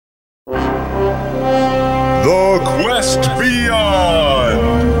Quest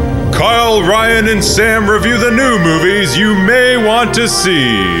Beyond. Kyle, Ryan, and Sam review the new movies you may want to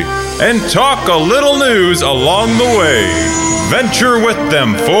see and talk a little news along the way. Venture with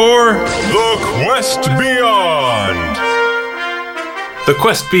them for The Quest Beyond. The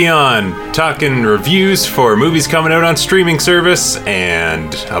Quest Beyond, talking reviews for movies coming out on streaming service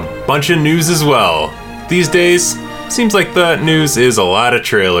and a bunch of news as well. These days, seems like the news is a lot of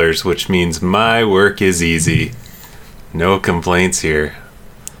trailers, which means my work is easy. No complaints here.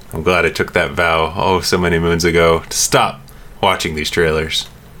 I'm glad I took that vow, so many moons ago, to stop watching these trailers.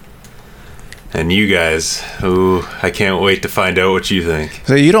 And you guys, I can't wait to find out what you think.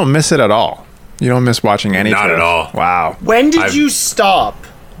 So you don't miss it at all? You don't miss watching any Not trailers? at all. Wow. When did you stop?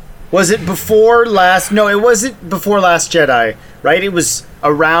 Was it before last... No, it wasn't before Last Jedi, right? It was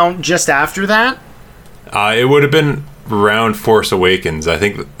around just after that? It would have been around Force Awakens. I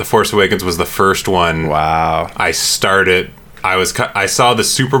think The Force Awakens was the first one. Wow. I started. I saw the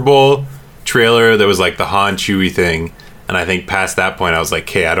Super Bowl trailer that was like the Han Chewie thing, and I think past that point I was like,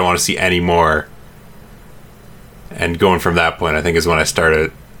 "Okay, I don't want to see any more." And going from that point, I think is when I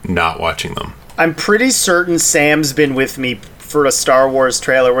started not watching them. I'm pretty certain Sam's been with me for a Star Wars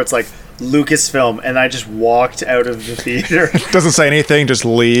trailer where it's like Lucasfilm, and I just walked out of the theater. Doesn't say anything, just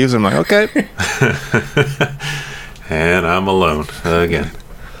leaves. I'm like, okay. And I'm alone again.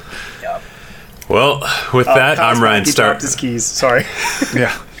 Yep. Well, with that, I'm Ryan He dropped his keys. Sorry.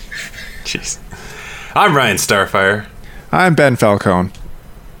 Yeah. Jeez. I'm Ryan Starfire. I'm Ben Falcone.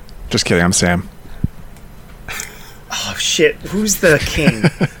 Just kidding, I'm Sam. Oh, shit. Who's the king?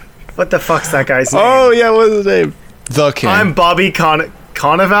 What the fuck's that guy's name? Oh, yeah, what's his name? The King. I'm Bobby Cannavale?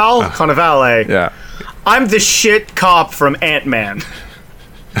 Cannavale. Yeah. I'm the shit cop from Ant-Man.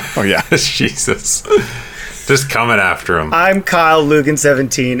 Oh, yeah. Jesus. Just coming after him. I'm Kyle Lugan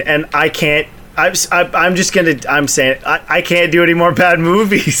 17, and I can't. I'm saying I can't do any more bad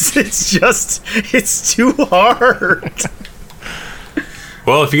movies. It's too hard.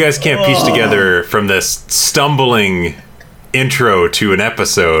 Well, if you guys can't piece together from this stumbling intro to an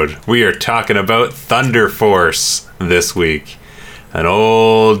episode, we are talking about Thunder Force this week. An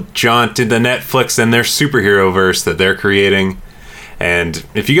old jaunt into Netflix and their superhero verse that they're creating. And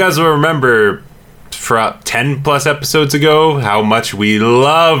if you guys will remember, for 10 plus episodes ago, how much we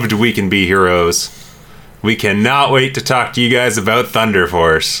loved We Can Be Heroes, we cannot wait to talk to you guys about Thunder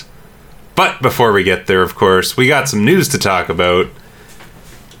Force. But before we get there, of course, we got some news to talk about.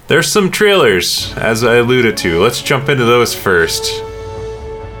 There's some trailers, as I alluded to. Let's jump into those first.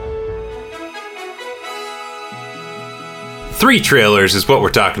 3 trailers is what we're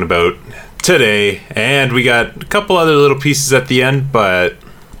talking about today, and we got a couple other little pieces at the end, but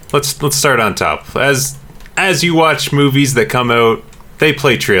let's start on top. As you watch movies that come out, they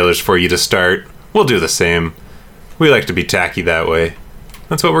play trailers for you to start. We'll do the same. We like to be tacky that way.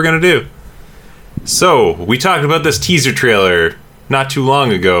 That's what we're gonna do. So, we talked about this teaser trailer not too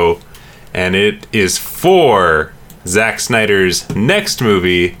long ago, and it is for Zack Snyder's next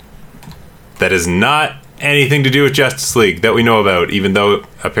movie that is not anything to do with Justice League that we know about, even though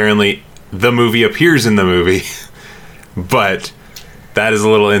apparently the movie appears in the movie. But that is a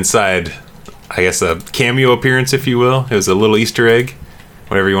little inside, I guess, a cameo appearance, if you will. It was a little Easter egg,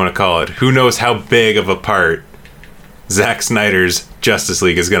 whatever you want to call it. Who knows how big of a part Zack Snyder's Justice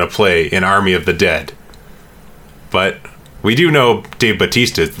League is going to play in Army of the Dead. But we do know Dave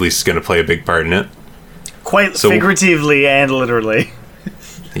Bautista at least is going to play a big part in it. Quite figuratively and literally.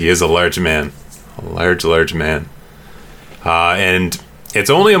 He is a large man. A large man. And it's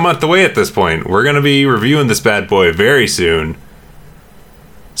only a month away at this point. We're going to be reviewing this bad boy very soon.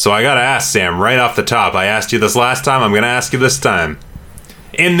 So I got to ask, Sam, right off the top. I asked you this last time. I'm going to ask you this time.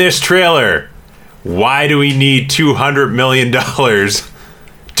 In this trailer, why do we need $200 million?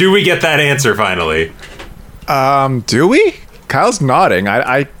 Do we get that answer finally? Do we? Kyle's nodding.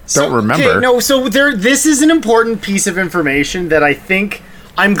 I don't remember. Okay, no, so this is an important piece of information that I think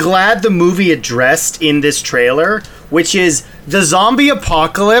I'm glad the movie addressed in this trailer, which is the zombie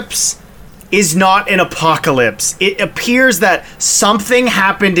apocalypse is not an apocalypse. It appears that something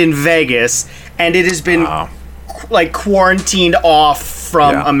happened in Vegas and it has been quarantined off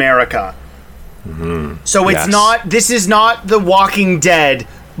from America. Mm-hmm. So it's this is not The Walking Dead,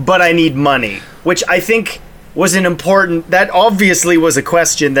 but I need money, which I think was that obviously was a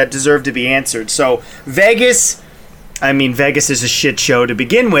question that deserved to be answered. So Vegas is a shit show to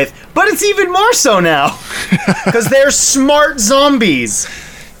begin with, but it's even more so now because they're smart zombies.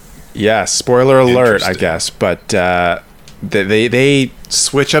 Yeah, spoiler alert, I guess, but they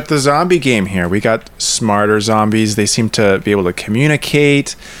switch up the zombie game here. We got smarter zombies. They seem to be able to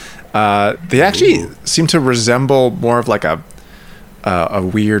communicate. They actually seem to resemble more of like a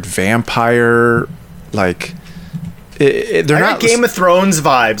weird vampire, like they're not Game of Thrones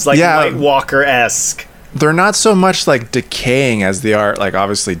vibes, like White Walker-esque. They're not so much like decaying as they are like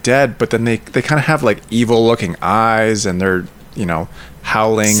obviously dead, but then they kind of have like evil looking eyes, and they're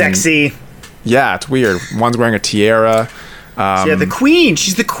howling, sexy. Yeah, it's weird. One's wearing a tiara. The queen.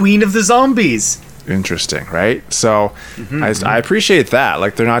 She's the queen of the zombies. Interesting, right? So I appreciate that.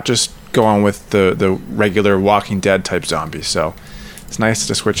 Like they're not just going with the regular Walking Dead type zombies. So it's nice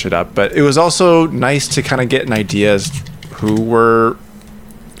to switch it up. But it was also nice to kind of get an idea as who we're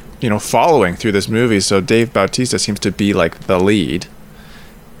following through this movie. So Dave Bautista seems to be like the lead,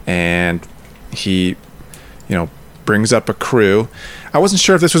 and he brings up a crew. I wasn't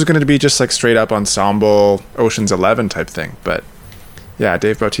sure if this was going to be just like straight up ensemble Ocean's 11 type thing, but yeah,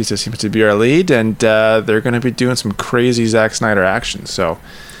 Dave Bautista seems to be our lead, and they're going to be doing some crazy Zack Snyder action. So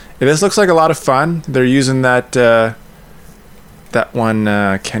this looks like a lot of fun. They're using that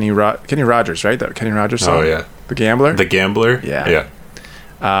one Kenny Rogers, right? That Kenny Rogers song. Oh yeah, The Gambler. The Gambler. Yeah.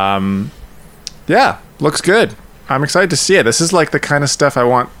 Yeah, looks good. I'm excited to see it. This is like the kind of stuff I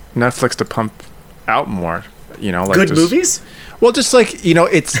want Netflix to pump out more. Like good movies. Well, just like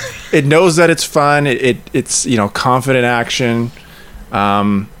it knows that it's fun. It's confident action.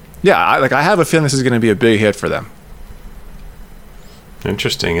 I have a feeling this is going to be a big hit for them.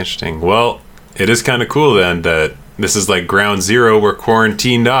 Interesting. Well, it is kind of cool then that this is like ground zero. We're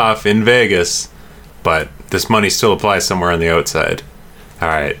quarantined off in Vegas, but this money still applies somewhere on the outside. All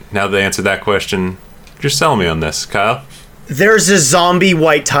right, now that I answered that question, just sell me on this, Kyle. There's a zombie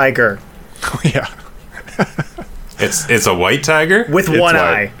white tiger. Yeah. It's a white tiger? With one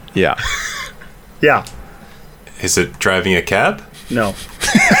eye. Yeah. Yeah. Is it driving a cab? No.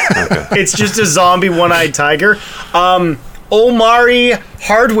 Okay. It's just a zombie one-eyed tiger. Omari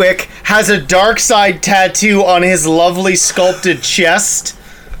Hardwick has a dark side tattoo on his lovely sculpted chest.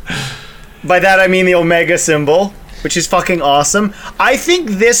 By that I mean the Omega symbol, which is fucking awesome. I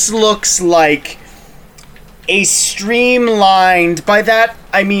think this looks like a streamlined, by that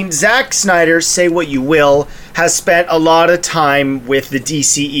I mean Zack Snyder, say what you will, has spent a lot of time with the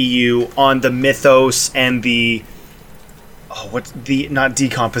DCEU on the mythos and the not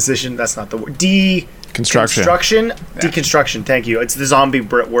decomposition, that's not the word, Deconstruction, thank you. It's the zombie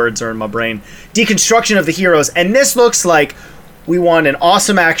words are in my brain. Deconstruction of the heroes, and this looks like we want an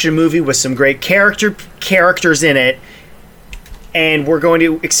awesome action movie with some great characters in it, and we're going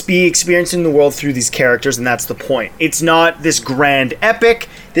to be experiencing the world through these characters, and that's the point. It's not this grand epic.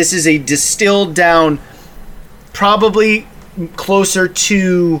 This is a distilled down, probably closer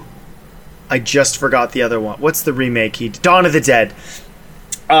to, I just forgot the other one. What's the remake? Dawn of the Dead.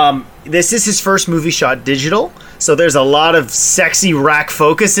 This is his first movie shot digital, so there's a lot of sexy rack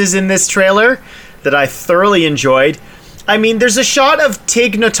focuses in this trailer that I thoroughly enjoyed. I mean, there's a shot of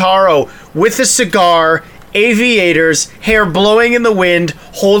Tig Notaro with a cigar, aviators, hair blowing in the wind,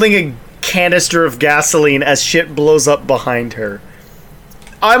 holding a canister of gasoline as shit blows up behind her.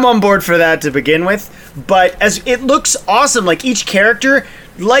 I'm on board for that to begin with, but as it looks awesome, like each character,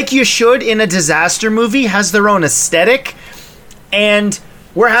 like you should in a disaster movie, has their own aesthetic, and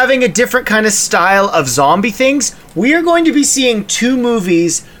we're having a different kind of style of zombie things. We are going to be seeing 2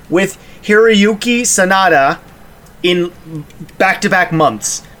 movies with Hiroyuki Sanada in back-to-back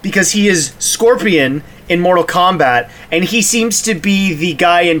months, because he is Scorpion in Mortal Kombat, and he seems to be the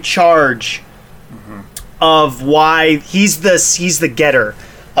guy in charge of why he's the getter,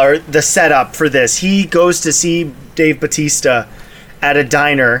 or the setup for this. He goes to see Dave Bautista at a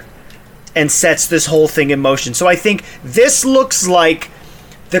diner and sets this whole thing in motion. So I think this looks like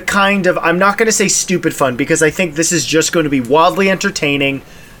the kind of, I'm not going to say stupid fun, because I think this is just going to be wildly entertaining,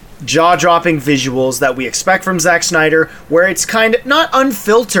 jaw-dropping visuals that we expect from Zack Snyder, where it's kind of not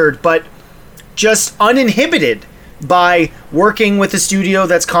unfiltered, but just uninhibited by working with a studio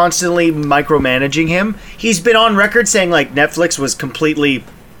that's constantly micromanaging him. He's been on record saying like Netflix was completely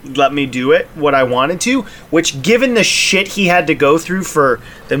let me do it what I wanted to, which given the shit he had to go through for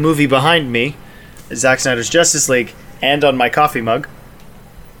the movie behind me, Zack Snyder's Justice League, and on my coffee mug,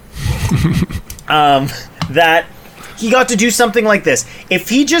 that he got to do something like this. If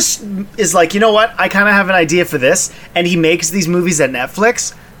he just is like, you know what, I kind of have an idea for this, and he makes these movies at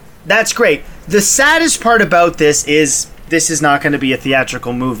Netflix, that's great. The saddest part about this is not going to be a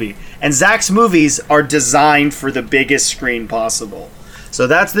theatrical movie, and Zack's movies are designed for the biggest screen possible. So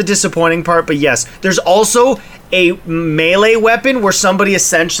that's the disappointing part, but yes, there's also a melee weapon where somebody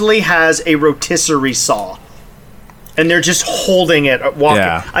essentially has a rotisserie saw, and they're just holding it, walking.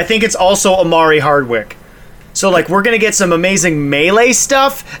 Yeah. I think it's also Omari Hardwick. So, like, we're going to get some amazing melee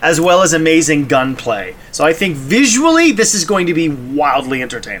stuff as well as amazing gunplay. So I think visually, this is going to be wildly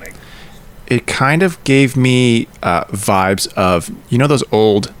entertaining. It kind of gave me vibes of, you know, those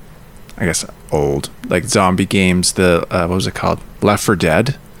old, like zombie games, what was it called? Left 4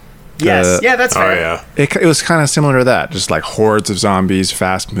 Dead? Yes, yeah, that's fair. Oh, yeah. It was kind of similar to that, just like hordes of zombies,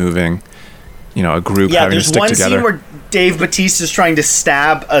 fast moving, you know, a group having to stick together. Yeah, there's one scene where Dave Bautista's trying to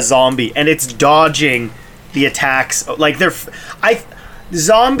stab a zombie, and it's dodging the attacks. Like,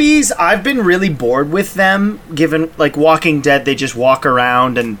 zombies, I've been really bored with them, given, like, Walking Dead, they just walk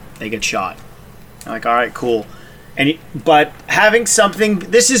around and they get shot. I'm like, all right, cool. But having something,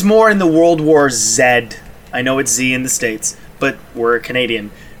 this is more in the World War Z. I know it's Z in the States, but we're Canadian.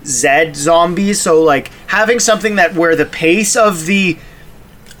 Z zombies, so, like, having something that where the pace of the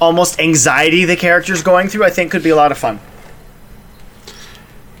almost anxiety the character's going through, I think could be a lot of fun.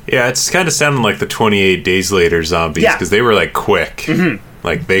 Yeah, it's kind of sounding like the 28 Days Later zombies, because they were, like, quick. Mm-hmm.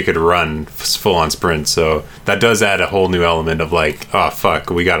 Like, they could run full-on sprint, so that does add a whole new element of, like, oh, fuck,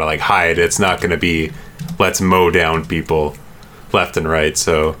 we gotta, like, hide. It's not gonna be, let's mow down people left and right,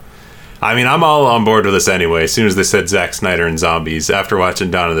 so... I mean, I'm all on board with this anyway. As soon as they said Zack Snyder and zombies, after watching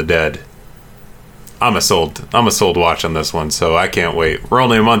Dawn of the Dead, I'm a sold watch on this one, so I can't wait. We're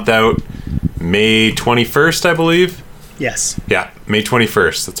only a month out. May 21st, I believe? Yes. Yeah, May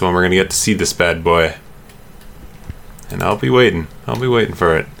 21st. That's when we're going to get to see this bad boy. And I'll be waiting.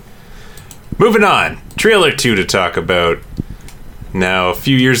 For it. Moving on. Trailer 2 to talk about. Now, a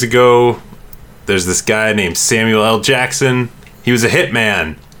few years ago, there's this guy named Samuel L. Jackson. He was a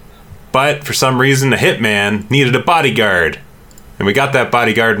hitman. But, for some reason, a hitman needed a bodyguard. And we got that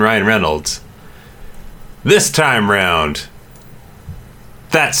bodyguard in Ryan Reynolds. This time round,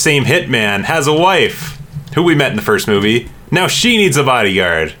 that same hitman has a wife, who we met in the first movie. Now she needs a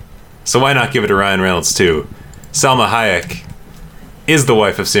bodyguard. So why not give it to Ryan Reynolds, too? Salma Hayek is the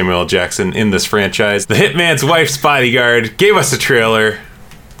wife of Samuel L. Jackson in this franchise. The hitman's wife's bodyguard gave us a trailer.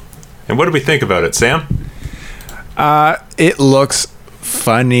 And what did we think about it, Sam? It looks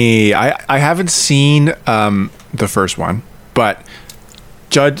funny. I haven't seen the first one, but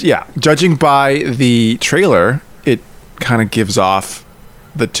judging by the trailer, it kind of gives off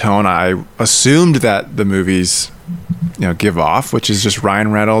the tone I assumed that the movies, give off, which is just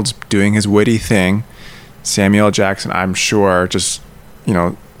Ryan Reynolds doing his witty thing. Samuel L. Jackson, I'm sure, just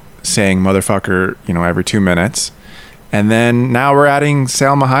saying motherfucker, every 2 minutes. And then now we're adding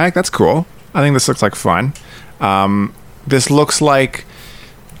Salma Hayek. That's cool. I think this looks like fun. This looks like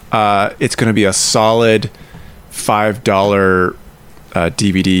it's going to be a solid $5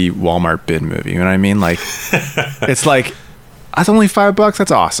 DVD Walmart bin movie. You know what I mean? Like, it's like, that's only $5.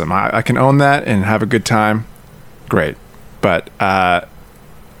 That's awesome. I can own that and have a good time. Great. But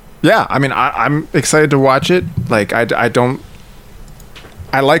yeah, I mean, I'm excited to watch it. Like, I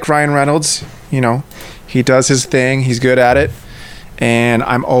like Ryan Reynolds. He does his thing. He's good at it. And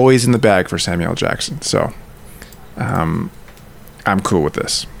I'm always in the bag for Samuel Jackson. So I'm cool with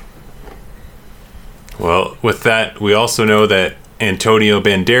this. Well, with that, we also know that Antonio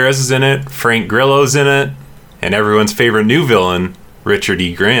Banderas is in it, Frank Grillo's in it, and everyone's favorite new villain, Richard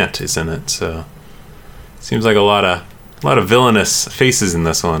E. Grant, is in it. So seems like a lot of villainous faces in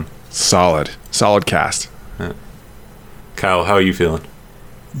this one. Solid cast. Yeah. Kyle, how are you feeling?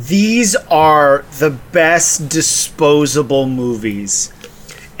 These are the best disposable movies.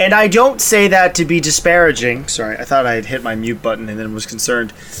 And I don't say that to be disparaging. Sorry, I thought I had hit my mute button and then was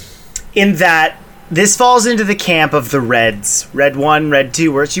concerned. In that, this falls into the camp of the Reds. Red 1, Red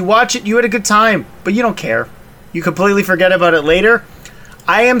 2, where you watch it, you had a good time, but you don't care. You completely forget about it later.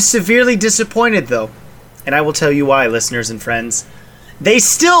 I am severely disappointed, though. And I will tell you why, listeners and friends. They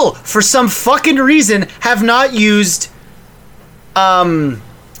still, for some fucking reason, have not used that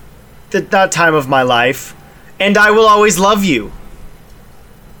time of my life, and I Will Always Love You.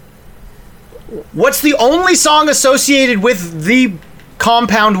 What's the only song associated with the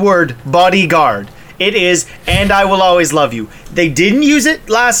compound word Bodyguard? It is And I Will Always Love You. They didn't use it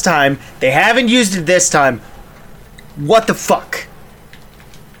last time. They haven't used it this time. What the fuck?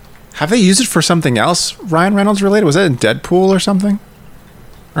 Have they used it for something else Ryan Reynolds related? Was that in Deadpool or something?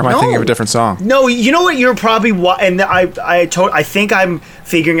 Or am I thinking of a different song? No, you know what? You're probably and I think I'm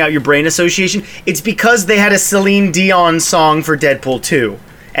figuring out your brain association. It's because they had a Celine Dion song for Deadpool 2,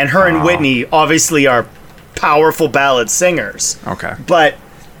 and her and Whitney obviously are powerful ballad singers. Okay, but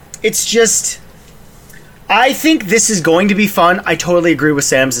it's just, I think this is going to be fun. I totally agree with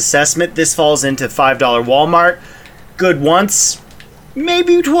Sam's assessment. This falls into $5 Walmart. Good once,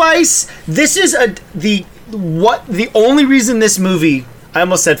 maybe twice. This is the only reason this movie. I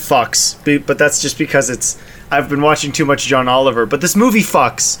almost said fucks, but that's just because it's I've been watching too much John Oliver, but this movie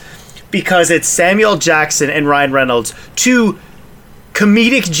fucks because it's Samuel Jackson and Ryan Reynolds, two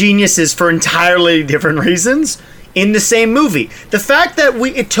comedic geniuses for entirely different reasons, in the same movie. The fact that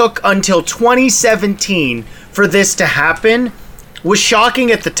it took until 2017 for this to happen was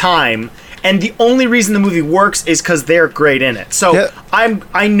shocking at the time, and the only reason the movie works is because they're great in it. So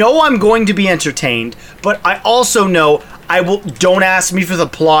I know I'm going to be entertained, but I also know don't ask me for the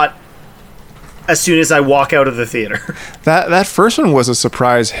plot as soon as I walk out of the theater. That first one was a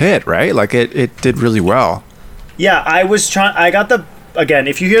surprise hit, right? Like it did really well. Yeah, again,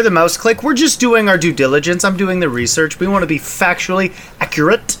 if you hear the mouse click, we're just doing our due diligence. I'm doing the research. We want to be factually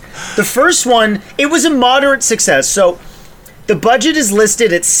accurate. The first one, it was a moderate success. So the budget is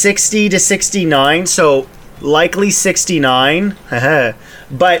listed at 60 to 69, so likely 69.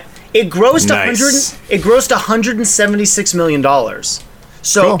 But it grossed it grossed $176 million.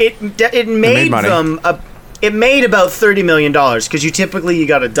 So cool. it made them it made about $30 million, because you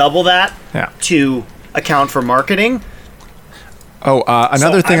got to double that to account for marketing.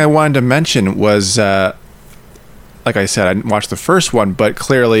 Another thing I wanted to mention was, like I said, I didn't watch the first one, but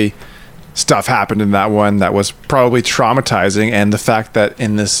clearly stuff happened in that one that was probably traumatizing, and the fact that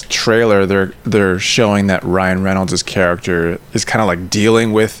in this trailer they're showing that Ryan Reynolds' character is kind of like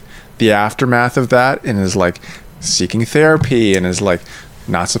dealing with the aftermath of that, and is like seeking therapy, and is like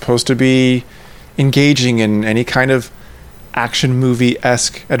not supposed to be engaging in any kind of action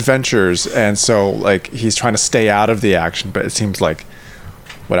movie-esque adventures, and so like he's trying to stay out of the action, but it seems like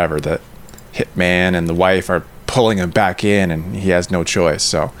whatever, the hitman and the wife are pulling him back in, and he has no choice.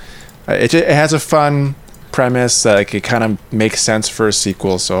 So it has a fun premise that like, it kind of makes sense for a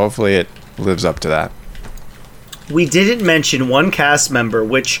sequel, so hopefully it lives up to that. We didn't mention one cast member,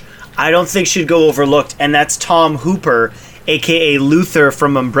 which I don't think should go overlooked, and that's Tom Hooper, aka Luther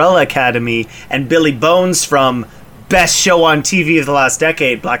from Umbrella Academy, and Billy Bones from best show on TV of the last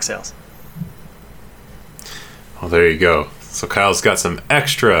decade, Black Sails. Well, there you go. So Kyle's got some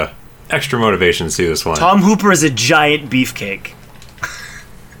extra motivation to see this one. Tom Hooper is a giant beefcake.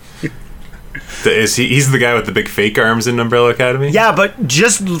 He's the guy with the big fake arms in Umbrella Academy? Yeah, but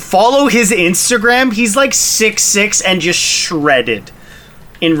just follow his Instagram. He's like 6'6" and just shredded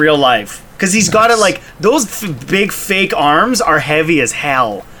in real life. Because he's got it like, those big fake arms are heavy as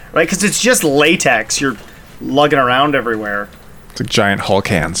hell, right? Because it's just latex. You're lugging around everywhere. It's like giant Hulk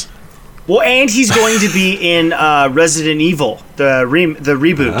hands. Well, and he's going to be in Resident Evil, the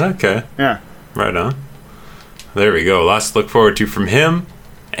reboot. Okay. Yeah. Right on. There we go. Lots to look forward to from him,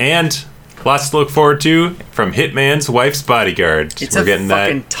 and lots to look forward to from Hitman's Wife's Bodyguard. It's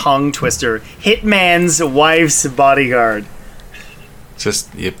fucking tongue twister. Hitman's Wife's Bodyguard.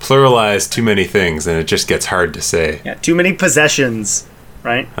 Just, you pluralize too many things, and it just gets hard to say. Yeah, too many possessions,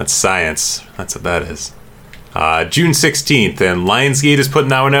 right? That's science. That's what that is. June 16th, and Lionsgate is putting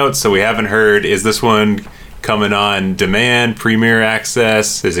that one out, so we haven't heard, is this one coming on demand, premiere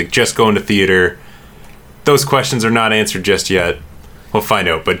access, is it just going to theater? Those questions are not answered just yet. We'll find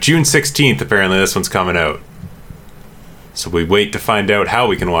out, but June 16th, apparently this one's coming out. So we wait to find out how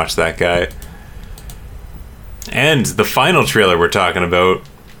we can watch that guy. And the final trailer we're talking about,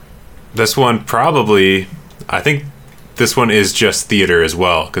 this one probably, I think this one is just theater as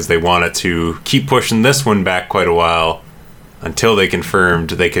well, because they wanted to keep pushing this one back quite a while until they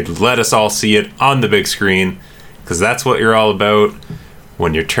confirmed they could let us all see it on the big screen, because that's what you're all about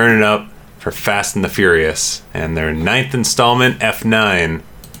when you're turning up for Fast and the Furious. And their 9th installment, F9,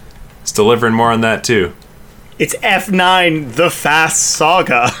 is delivering more on that too. It's F9, The Fast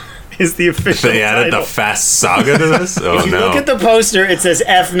Saga. Is the official They added title. the Fast Saga to this? Oh, if you look at the poster, it says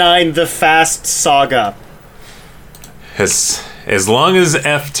F9, The Fast Saga. As long as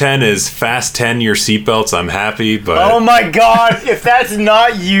F10 is Fast 10 your seatbelts, I'm happy, but... Oh my god, if that's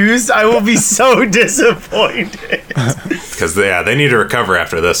not used, I will be so disappointed. Because, they need to recover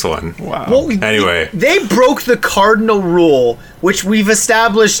after this one. Wow. Well, Anyway. They broke the cardinal rule, which we've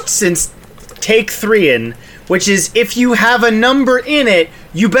established since Take 3 which is if you have a number in it,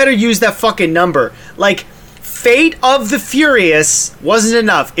 you better use that fucking number. Like, Fate of the Furious wasn't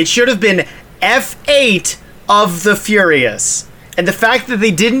enough. It should have been F8 of the Furious. And the fact that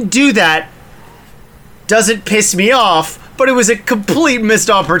they didn't do that doesn't piss me off, but it was a complete missed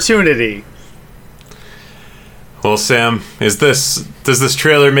opportunity. Well, Sam, does this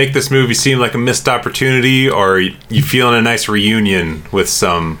trailer make this movie seem like a missed opportunity, or are you feeling a nice reunion with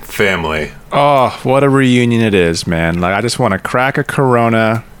some family? Oh, what a reunion it is, man. Like, I just want to crack a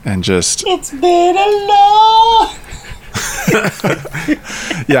Corona and just... It's been a long...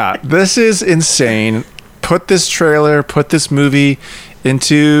 Yeah, this is insane. Put this movie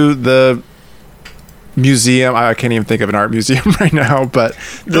into the museum. I can't even think of an art museum right now, but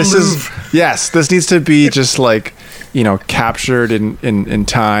this needs to be just like, captured in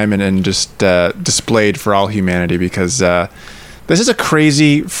time and just displayed for all humanity, because this is a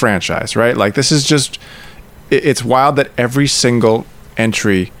crazy franchise, right? Like, this is just, it's wild that every single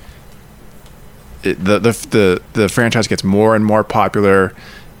entry, the franchise gets more and more popular.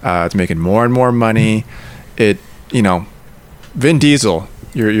 It's making more and more money. Vin Diesel,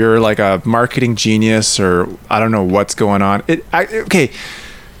 you're like a marketing genius, or I don't know what's going on. Okay,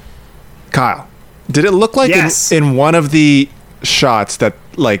 Kyle, did it look like in one of the shots that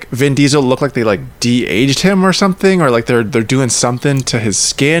like Vin Diesel looked like they like de-aged him or something, or like they're doing something to his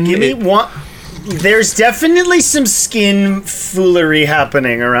skin? Give me one. There's definitely some skin foolery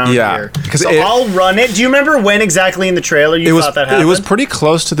happening around here. So I'll run it. Do you remember when exactly in the trailer you thought that happened? It was pretty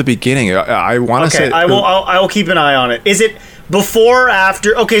close to the beginning. I want to say. I will keep an eye on it. Is it before or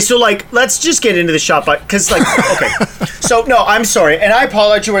after? Okay, so like, let's just get into the shot, because like, okay. So no, I'm sorry, and I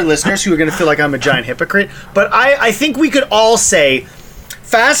apologize to our listeners who are going to feel like I'm a giant hypocrite, but I think we could all say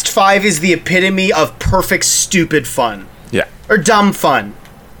Fast 5 is the epitome of perfect stupid fun. Yeah. Or dumb fun,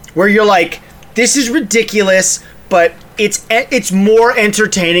 where you're like, this is ridiculous, but it's more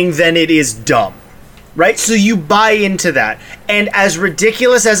entertaining than it is dumb, right? So you buy into that. And as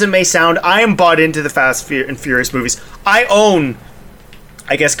ridiculous as it may sound, I am bought into the Fast and Furious movies. I own,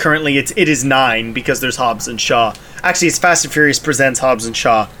 I guess currently it is 9 because there's Hobbs and Shaw. Actually, it's Fast and Furious Presents Hobbs and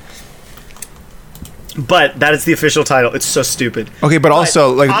Shaw. But that is the official title. It's so stupid. Okay, but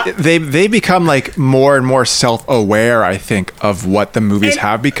also like they become like more and more self-aware, I think, of what the movies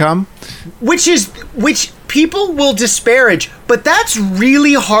have become, which people will disparage, but that's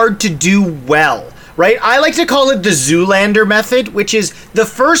really hard to do well, right? I like to call it the Zoolander method, which is the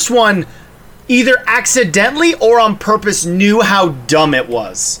first one either accidentally or on purpose knew how dumb it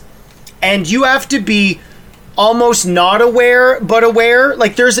was, and you have to be almost not aware but aware.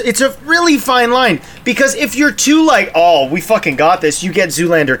 Like, it's a really fine line, because if you're too like, oh, we fucking got this, you get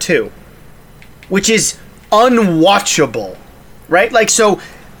Zoolander 2, which is unwatchable, right? Like, so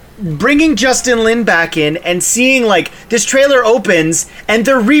bringing Justin Lin back in and seeing like this trailer opens and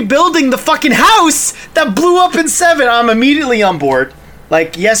they're rebuilding the fucking house that blew up in 7, I'm immediately on board.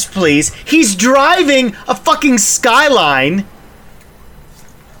 Like, yes please. He's driving a fucking Skyline.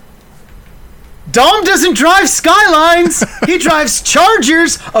 Dom doesn't drive Skylines. He drives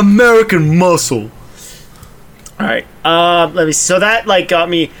Chargers. American muscle. All right. Let me. So that like got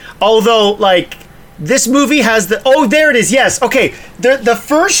me. Although like this movie has the. Oh, there it is. Yes. Okay. The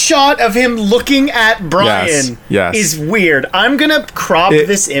first shot of him looking at Brian is weird. I'm gonna crop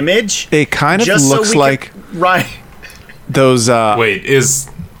this image. It kind of looks like right. Those. Wait.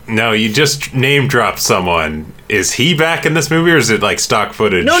 No, you just name dropped someone. Is he back in this movie, or is it like stock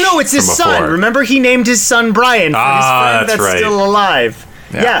footage? No, it's his son. Remember, he named his son Brian for his friend that's right. Still alive.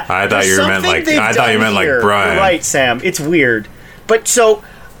 Yeah. I thought you meant like Brian. Right, Sam. It's weird, but so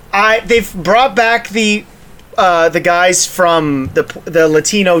they've brought back the guys from the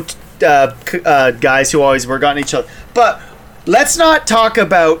Latino guys who always were gotten each other. But let's not talk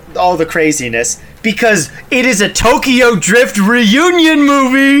about all the craziness, because it is a Tokyo Drift reunion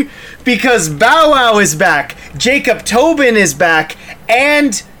movie. Because Bow Wow is back, Jacob Tobin is back,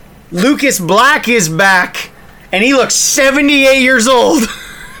 and Lucas Black is back, and he looks 78 years old.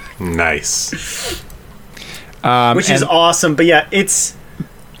 Nice. Which is awesome, but yeah, it's...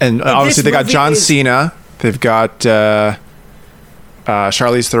 And obviously they got John Cena, they've got Charlize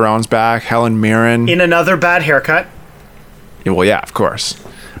Theron's back, Helen Mirren. In another bad haircut. Well, yeah, of course.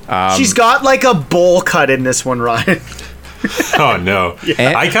 She's got like a bowl cut in this one, Ryan. Oh no!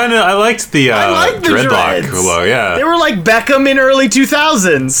 Yeah. I liked the dreadlock look. Yeah, they were like Beckham in early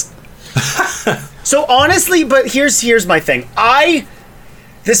 2000s. So honestly, but here's my thing.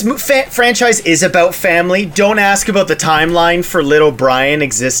 This franchise is about family. Don't ask about the timeline for little Brian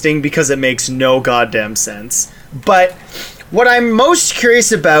existing, because it makes no goddamn sense. But what I'm most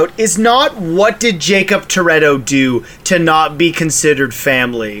curious about is not what did Jacob Toretto do to not be considered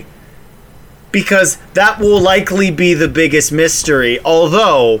family, because that will likely be the biggest mystery.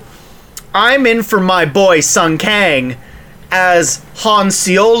 Although, I'm in for my boy Sung Kang as Han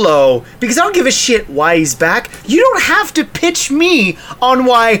Solo, because I don't give a shit why he's back. You don't have to pitch me on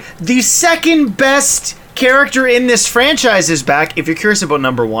why the second best character in this franchise is back. If you're curious about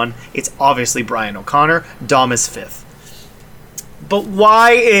number 1, it's obviously Brian O'Connor. Dom is 5th. But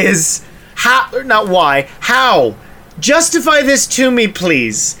how? Justify this to me,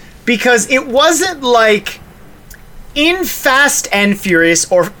 please. Because it wasn't like in Fast and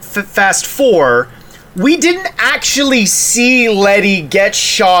Furious or Fast 4, we didn't actually see Letty get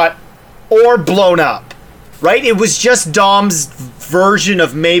shot or blown up, right? It was just Dom's version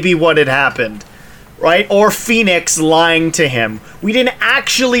of maybe what had happened, right? Or Phoenix lying to him. We didn't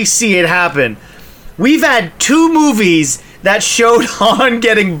actually see it happen. We've had 2 movies that showed Han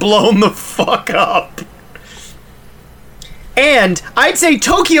getting blown the fuck up. And I'd say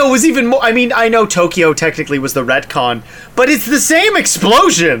Tokyo was even more... I mean, I know Tokyo technically was the retcon, but it's the same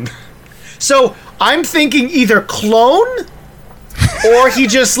explosion. So I'm thinking either clone, or he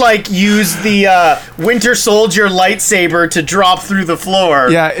just, like, used the Winter Soldier lightsaber to drop through the floor.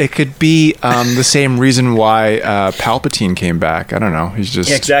 Yeah, it could be the same reason why Palpatine came back. I don't know. He's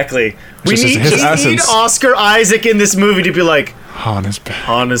just... Exactly. We just need Oscar Isaac in this movie to be like, Han is back.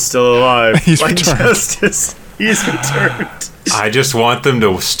 Han is still alive. He's like returned. Justice. He's returned. I just want them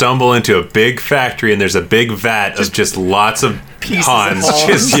to stumble into a big factory and there's a big vat of just lots of Hans.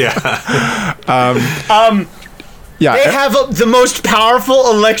 Just Yeah. They have the most powerful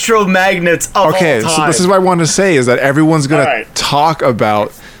electromagnets of all time. So this is what I wanted to say, is that everyone's going to talk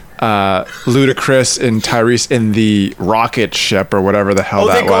about Ludacris and Tyrese in the rocket ship or whatever the hell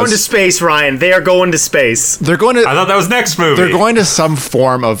that was. They're going to space, Ryan. They are going to space. They're going to... I thought that was next movie. They're going to some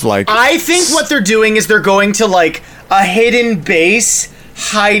form of, like... I think what they're doing is they're going to, like, a hidden base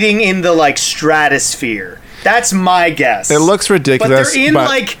hiding in the, like, stratosphere. That's my guess. It looks ridiculous, but they're in,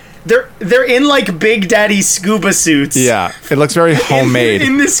 like... They're in, like, Big Daddy scuba suits. Yeah, it looks very homemade.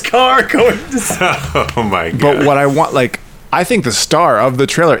 in this car going to... Oh, my God. But what I want, like... I think the star of the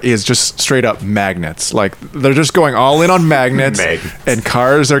trailer is just straight up magnets. Like, they're just going all in on magnets. And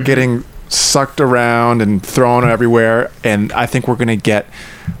cars are getting sucked around and thrown everywhere. And I think we're going to get,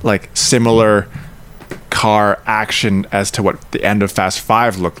 like, similar car action as to what the end of Fast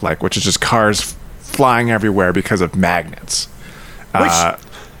 5 looked like, which is just cars flying everywhere because of magnets. Which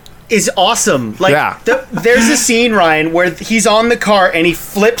is awesome. Like, yeah. There's a scene, Ryan, where he's on the car and he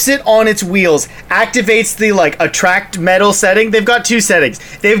flips it on its wheels, activates the, like, attract metal setting. They've got 2 settings.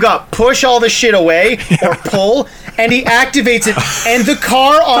 They've got push all the shit away or pull, and he activates it, and the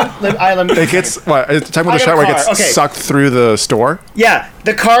car on... It gets... What? Are you talking about the shot where it gets sucked through the store? Yeah.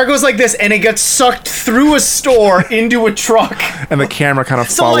 The car goes like this, and it gets sucked through a store into a truck. And the camera kind of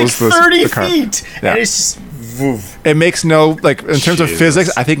follows like 30 the car. feet. Yeah. And it's just... It makes no, like, in terms of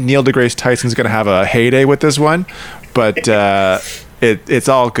physics, I think Neil deGrasse Tyson's going to have a heyday with this one, but it's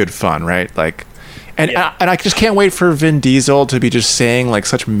all good fun, right? Like, and I just can't wait for Vin Diesel to be just saying, like,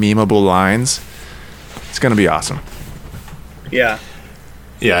 such memeable lines. It's going to be awesome. Yeah.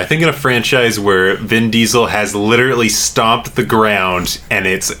 Yeah, I think in a franchise where Vin Diesel has literally stomped the ground and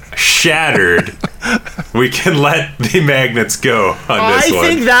it's shattered, we can let the magnets go on this one. I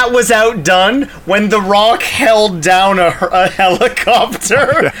think that was outdone when The Rock held down a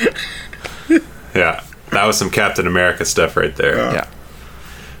helicopter. Yeah, that was some Captain America stuff right there. Yeah.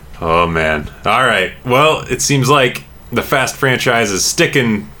 Oh, man. All right. Well, it seems like the Fast franchise is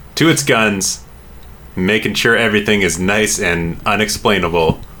sticking to its guns, making sure everything is nice and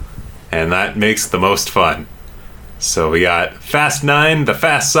unexplainable, and that makes the most fun. So we got Fast 9, the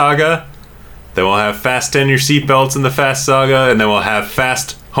Fast Saga, then we'll have Fast 10 your seatbelts in the Fast Saga, and then we'll have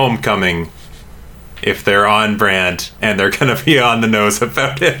Fast Homecoming, if they're on brand, and they're gonna be on the nose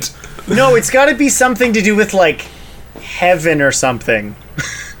about it. No, it's gotta be something to do with, like, heaven or something.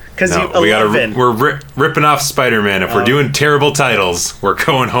 Because we're ripping off Spider-Man. If we're doing terrible titles, we're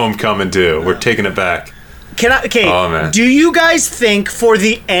going Homecoming too. We're taking it back. Do you guys think for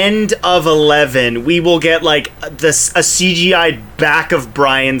the end of 11 we will get, like, a CGI back of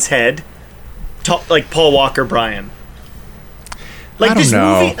Brian's head, like Paul Walker Brian? Like, this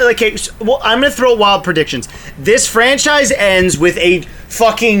movie. Okay, well, I'm gonna throw wild predictions. This franchise ends with a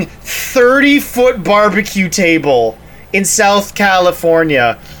fucking 30-foot barbecue table in South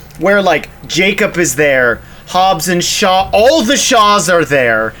California, where, like, Jacob is there, Hobbs and Shaw, all the Shaws are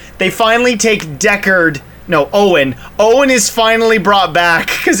there. They finally take Owen. Owen is finally brought back,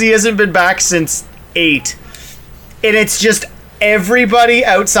 because he hasn't been back since 8. And it's just everybody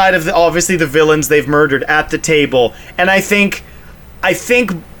outside of, obviously, the villains they've murdered at the table. And I think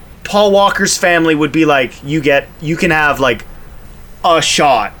Paul Walker's family would be like, you can have, like, a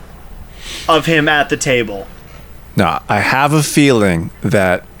shot of him at the table. No, I have a feeling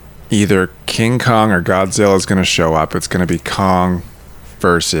that either King Kong or Godzilla is going to show up. It's going to be Kong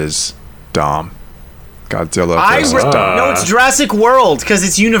versus Dom. Godzilla versus Dom. No, it's Jurassic World, because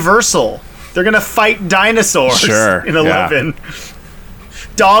it's Universal. They're going to fight dinosaurs in 11. Yeah.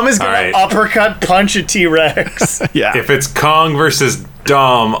 Dom is going to uppercut punch a T-Rex. Yeah. If it's Kong versus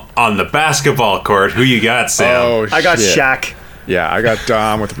Dom on the basketball court, who you got, Sam? Oh, I got Shaq. Yeah, I got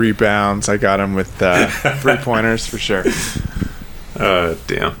Dom with rebounds. I got him with 3-pointers for sure.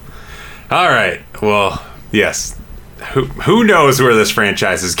 Damn. All right. Well, yes. Who knows where this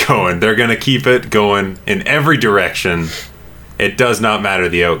franchise is going? They're going to keep it going in every direction. It does not matter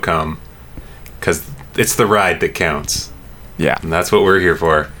the outcome, because it's the ride that counts. Yeah. And that's what we're here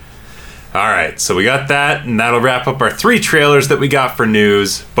for. All right, so we got that, and that'll wrap up our 3 trailers that we got for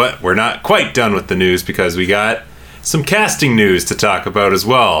news. But we're not quite done with the news, because we got some casting news to talk about as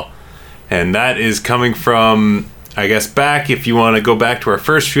well. And that is coming from, I guess, back, if you want to go back to our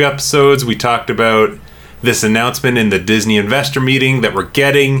first few episodes, we talked about this announcement in the Disney investor meeting that we're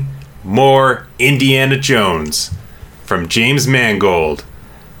getting more Indiana Jones from James Mangold.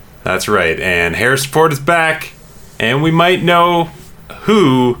 That's right, and Harrison Ford is back, and we might know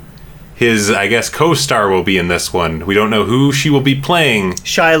who his, I guess, co-star will be in this one. We don't know who she will be playing,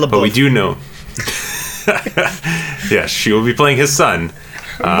 Shia LaBeouf. but we do know. Yes, she will be playing his son.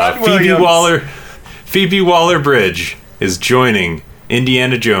 Phoebe Waller-Bridge is joining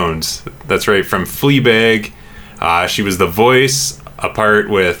Indiana Jones. That's right, from Fleabag. She was the voice, apart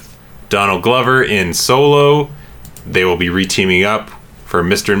with Donald Glover in Solo. They will be reteaming up for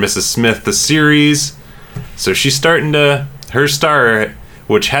Mr. and Mrs. Smith, the series. So she's starting to... Her star,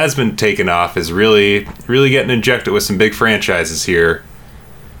 which has been taken off, is really getting injected with some big franchises here.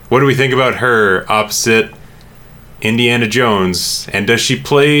 What do we think about her opposite Indiana Jones? And does she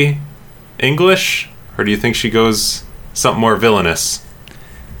play English? Or do you think she goes something more villainous?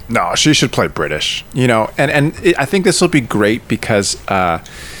 No, she should play British. You know, I think this will be great because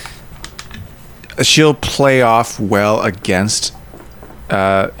she'll play off well against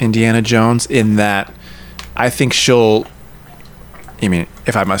Indiana Jones in that I think she'll... I mean,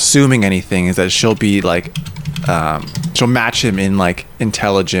 if I'm assuming anything, is that she'll be like... she'll match him in like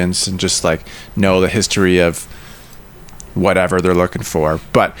intelligence and just like know the history of whatever they're looking for.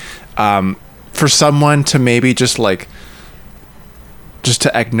 But for someone to maybe just to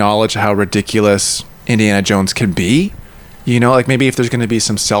acknowledge how ridiculous Indiana Jones can be, you know, like maybe if there's going to be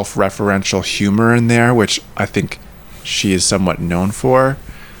some self-referential humor in there, which I think she is somewhat known for,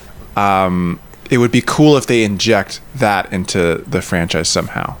 it would be cool if they inject that into the franchise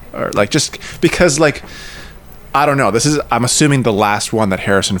somehow, or like just because like I don't know, I'm assuming the last one that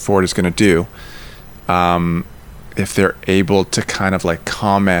Harrison Ford is going to do. If they're able to kind of like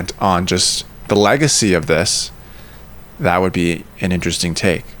comment on just the legacy of this, that would be an interesting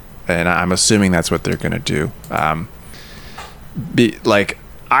take, and I'm assuming that's what they're going to do.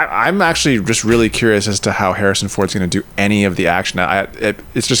 I'm actually just really curious as to how Harrison Ford's going to do any of the action.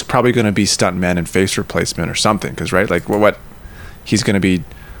 It's just probably going to be stuntmen and face replacement or something, because right, like what he's going to be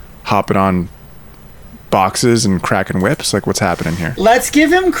hopping on boxes and cracking whips. Like, what's happening here? Let's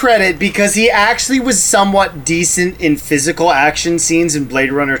give him credit because he actually was somewhat decent in physical action scenes in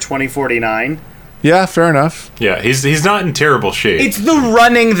Blade Runner 2049. Yeah, fair enough. Yeah, he's not in terrible shape. It's the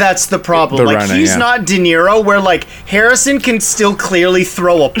running that's the problem. He's not De Niro, where like Harrison can still clearly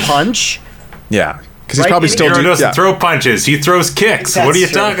throw a punch. Yeah, because he's probably still doesn't throw punches. He throws kicks. What are you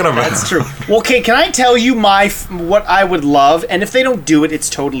talking about? That's true. Well, okay, can I tell you what I would love? And if they don't do it, it's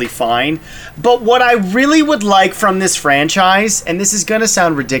totally fine. But what I really would like from this franchise, and this is going to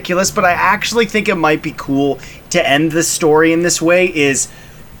sound ridiculous, but I actually think it might be cool to end the story in this way, is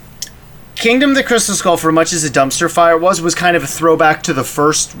Kingdom of the Crystal Skull, for much as a dumpster fire was kind of a throwback to the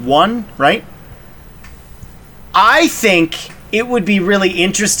first one, right? I think it would be really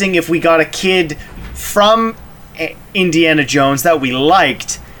interesting if we got a kid from Indiana Jones that we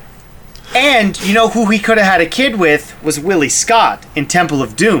liked. And you know who we could have had a kid with was Willie Scott in Temple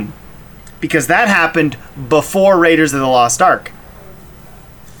of Doom, because that happened before Raiders of the Lost Ark.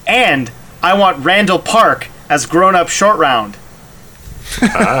 And I want Randall Park as grown-up Short Round.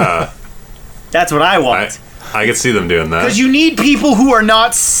 That's what I want. I could see them doing that. Because you need people who are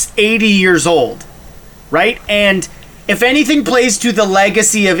not 80 years old, right? And if anything plays to the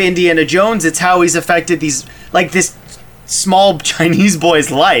legacy of Indiana Jones, it's how he's affected this small Chinese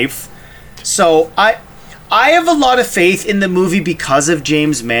boy's life. So I have a lot of faith in the movie because of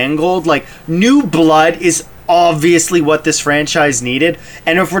James Mangold. Like, new blood is obviously what this franchise needed.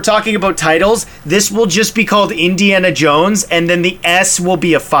 And if we're talking about titles, this will just be called Indiana Jones, and then the S will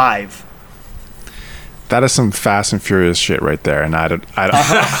be a 5. That is some Fast and Furious shit right there, and I don't.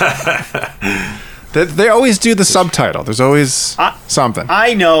 They always do the subtitle. There's always something.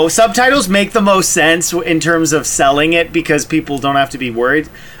 I know. Subtitles make the most sense in terms of selling it because people don't have to be worried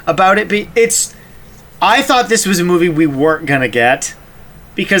about it. But I thought this was a movie we weren't going to get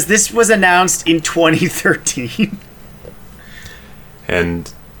because this was announced in 2013.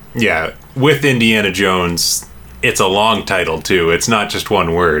 And, yeah, with Indiana Jones, it's a long title, too. It's not just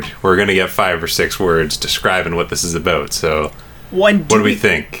one word. We're going to get 5 or 6 words describing what this is about. So What do we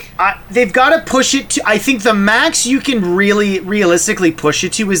think? They've got to push it to... I think the max you can really realistically push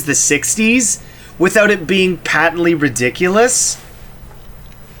it to is the 60s without it being patently ridiculous.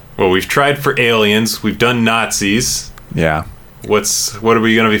 Well, we've tried for aliens. We've done Nazis. Yeah. What are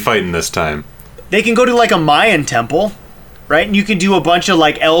we going to be fighting this time? They can go to like a Mayan temple, right? And you can do a bunch of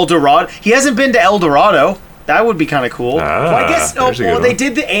like El Dorado. He hasn't been to El Dorado. That would be kind of cool. Well, I guess they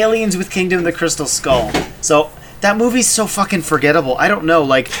did the aliens with Kingdom of the Crystal Skull. So that movie's so fucking forgettable. I don't know,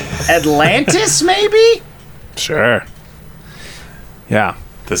 like Atlantis maybe? Sure. Yeah.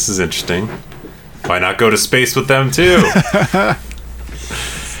 This is interesting. Why not go to space with them too?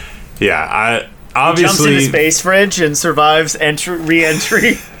 Yeah, obviously jumps in the space fridge and survives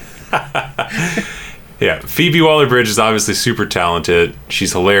re-entry. Yeah, Phoebe Waller-Bridge is obviously super talented.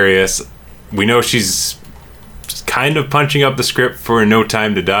 She's hilarious. We know she's kind of punching up the script for No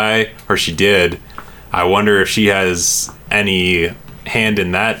Time to Die, or she did. I wonder if she has any hand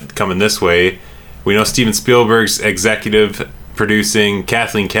in that coming this way. We know Steven Spielberg's executive producing.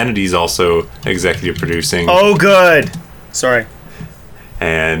 Kathleen Kennedy's also executive producing. Oh, good. Sorry.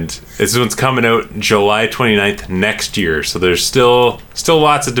 And this one's coming out July 29th next year. So there's still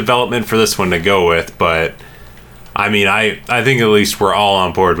lots of development for this one to go with. But, I mean, I think at least we're all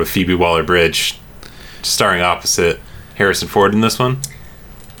on board with Phoebe Waller-Bridge starring opposite Harrison Ford in this one.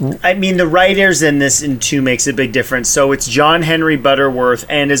 I mean, the writers in this in 2 makes a big difference. So it's John Henry Butterworth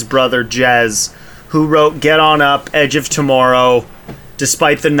and his brother Jez, who wrote Get On Up, Edge of Tomorrow,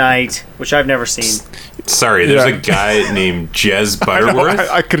 Despite the Night, which I've never seen. Sorry, there's a guy named Jez Butterworth?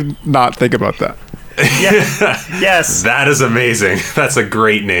 I could not think about that. Yeah. Yes. That is amazing. That's a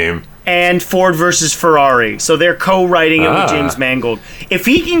great name. And Ford versus Ferrari. So they're co-writing it with James Mangold. If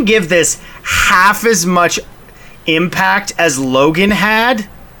he can give this half as much impact as Logan had,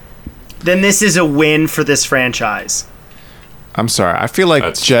 then this is a win for this franchise. I'm sorry. I feel like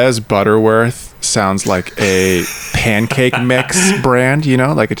Jez Butterworth sounds like a pancake mix brand, you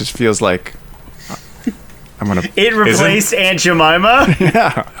know? Like it just feels like It replaced Aunt Jemima?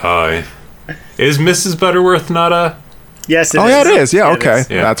 Yeah. Is Mrs. Butterworth not a... Yes, it is. Oh, yeah, it is. Yeah, okay.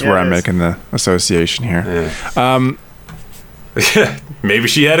 Yeah. That's where I'm making the association here. Yeah. Maybe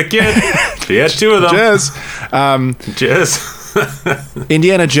she had a kid. She had 2 of them. Jez.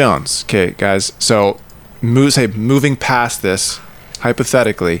 Indiana Jones. Okay, guys. So, moving past this,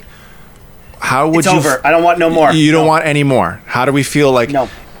 hypothetically, how would it's over. I don't want no more. You don't want any more. How do we feel like... No.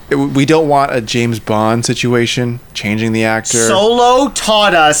 We don't want a James Bond situation, changing the actor. Solo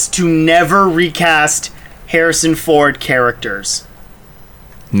taught us to never recast Harrison Ford characters.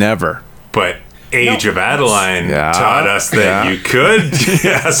 Never. But Age of Adeline taught us that you could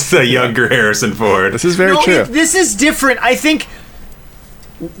cast a younger Harrison Ford. This is very true. This is different. I think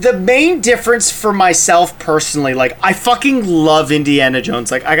the main difference for myself personally, like, I fucking love Indiana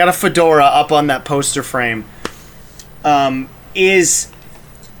Jones. Like, I got a fedora up on that poster frame. Is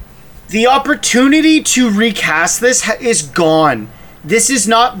the opportunity to recast this is gone. This has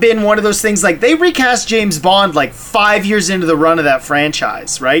not been one of those things, like, they recast James Bond like 5 years into the run of that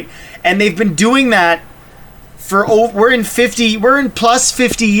franchise, right? And they've been doing that for we're in plus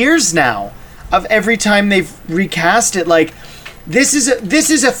 50 years now of every time they've recast it. Like, this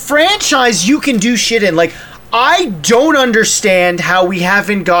is a franchise you can do shit in. Like, I don't understand how we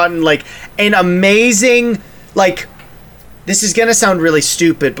haven't gotten like an amazing, like, this is gonna sound really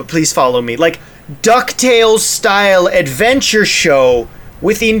stupid, but please follow me, like, DuckTales style adventure show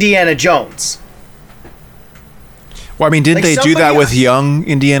with Indiana Jones. Well, I mean, didn't they do that with young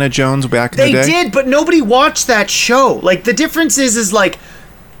Indiana Jones back in the day? They did, but nobody watched that show. Like, the difference is like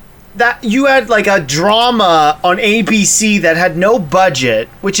that you had like a drama on ABC that had no budget,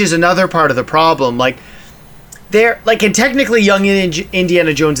 which is another part of the problem. Like, they're like, and technically young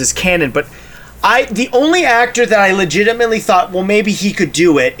Indiana Jones is canon, but the only actor that I legitimately thought, well, maybe he could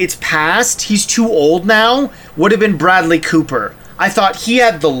do it, it's past, he's too old now, would have been Bradley Cooper. I thought he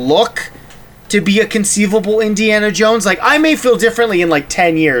had the look to be a conceivable Indiana Jones. Like, I may feel differently in like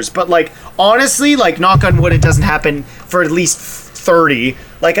 10 years, but like, honestly, like, knock on wood, it doesn't happen for at least 30.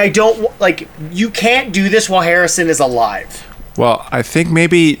 Like, I don't, like, you can't do this while Harrison is alive. Well, I think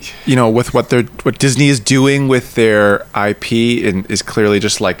maybe, you know, with what Disney is doing with their IP is clearly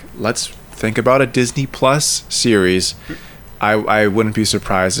just like, let's think about a Disney Plus series. I wouldn't be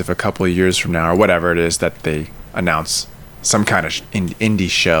surprised if a couple of years from now, or whatever it is, that they announce some kind of indie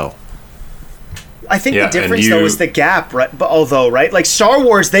show. I think the difference, though, is the gap, right? But although, right, like Star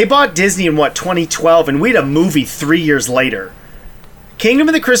Wars, they bought Disney in 2012, and we had a movie 3 years later. Kingdom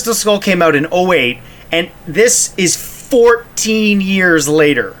of the Crystal Skull came out in 2008, and this is 14 years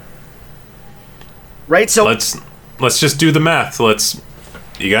later. Right? So let's just do the math.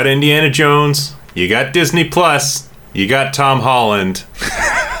 You got Indiana Jones, you got Disney Plus, you got Tom Holland.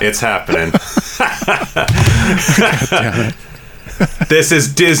 It's happening. God damn it. This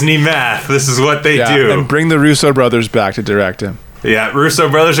is Disney math. This is what they do. And bring the Russo brothers back to direct him. Yeah, Russo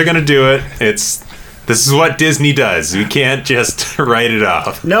brothers are going to do it. This is what Disney does. We can't just write it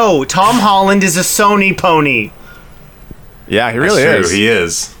off. No, Tom Holland is a Sony pony. Yeah, he really That's is. true, he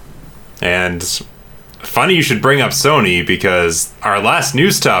is. And funny you should bring up Sony, because our last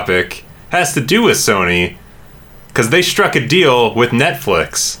news topic has to do with Sony, because they struck a deal with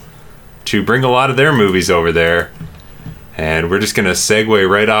Netflix to bring a lot of their movies over there. And we're just going to segue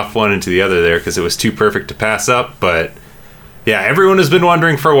right off one into the other there, because it was too perfect to pass up. But yeah, everyone has been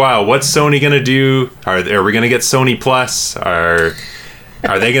wondering for a while, what's Sony going to do? Are we going to get Sony Plus? Are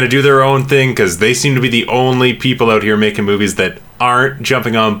they going to do their own thing? Because they seem to be the only people out here making movies that aren't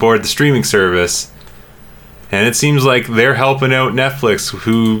jumping on board the streaming service. And it seems like they're helping out Netflix,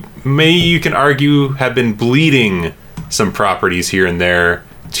 who you can argue have been bleeding some properties here and there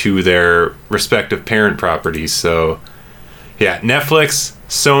to their respective parent properties. So yeah, Netflix,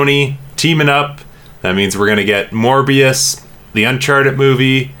 Sony teaming up. That means we're going to get Morbius, the Uncharted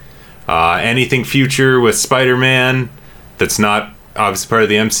movie, anything future with Spider-Man that's not obviously part of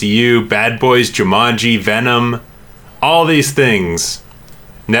the MCU, Bad Boys, Jumanji, Venom, all these things.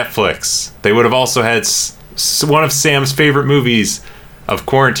 Netflix. They would have also had one of Sam's favorite movies of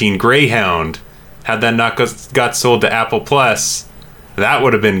quarantine, Greyhound. Had that not got sold to Apple Plus, that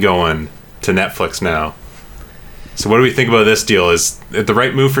would have been going to Netflix now. So what do we think about this deal? Is it the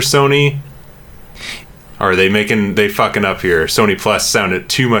right move for Sony? Or are they fucking up here? Sony Plus sounded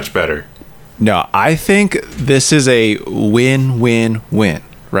too much better. No, I think this is a win-win-win,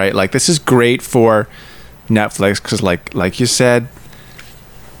 right? Like, this is great for Netflix because, like you said,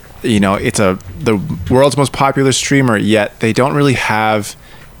 you know, it's the world's most popular streamer, yet they don't really have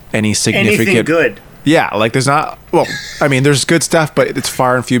any significant... Anything good. Yeah, like, there's not... Well, I mean, there's good stuff, but it's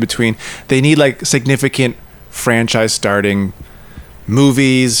far and few between. They need, like, significant franchise-starting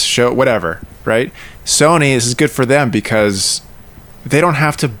movies, show, whatever, right? Sony, this is good for them because they don't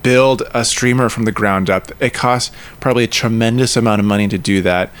have to build a streamer from the ground up. It costs probably a tremendous amount of money to do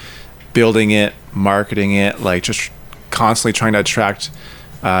that. Building it, marketing it, like just constantly trying to attract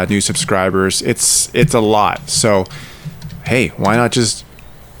new subscribers. It's a lot. So, hey, why not just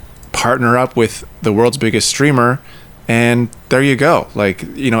partner up with the world's biggest streamer, and there you go. Like,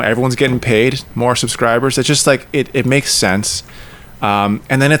 you know, everyone's getting paid, more subscribers. It's just like it makes sense. And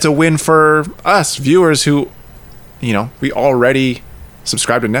then it's a win for us viewers who, you know, we already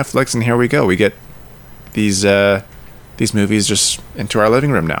subscribe to Netflix, and here we go. We get these movies just into our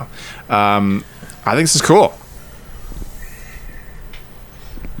living room now. I think this is cool.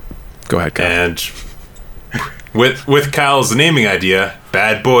 Go ahead, Kyle. And with Kyle's naming idea,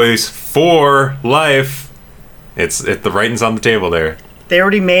 Bad Boys for Life, the writing's on the table there. They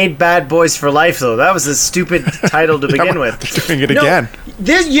already made Bad Boys for Life, though. That was a stupid title to begin with. They're doing it again.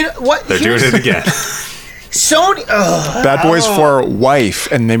 They're doing it again. Sony. Bad Boys for Wife,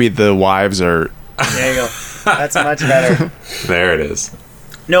 and maybe the wives are... There you go. That's much better. There it is.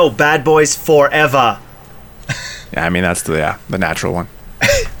 No, Bad Boys Forever. Yeah, I mean, that's the natural one.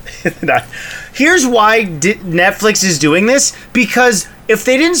 Here's why Netflix is doing this, because if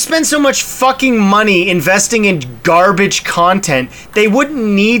they didn't spend so much fucking money investing in garbage content, they wouldn't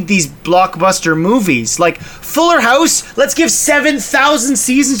need these blockbuster movies. Like Fuller House, let's give 7,000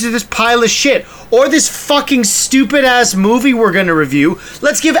 seasons to this pile of shit. Or this fucking stupid ass movie we're gonna review.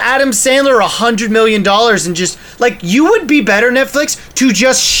 Let's give Adam Sandler $100 million and just, like, you would be better, Netflix, to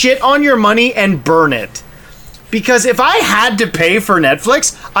just shit on your money and burn it. Because if I had to pay for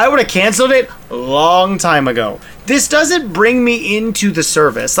Netflix, I would have canceled it a long time ago. This doesn't bring me into the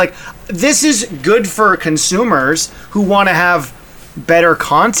service. Like, this is good for consumers who want to have better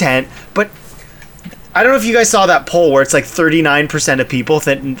content, but I don't know if you guys saw that poll where it's like 39% of people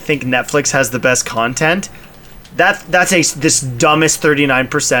think Netflix has the best content. That's this dumbest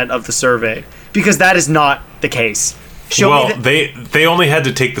 39% of the survey, because that is not the case. They only had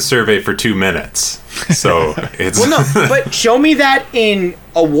to take the survey for 2 minutes, so it's... Well, no, but show me that in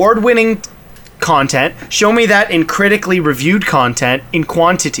award-winning content, show me that in critically reviewed content, in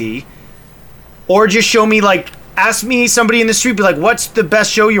quantity, or just show me, like, ask me somebody in the street, be like, what's the best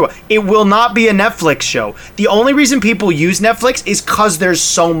show you want? It will not be a Netflix show. The only reason people use Netflix is because there's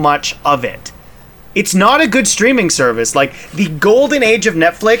so much of it. It's not a good streaming service. Like, the golden age of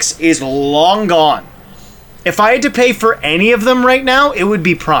Netflix is long gone. If I had to pay for any of them right now, it would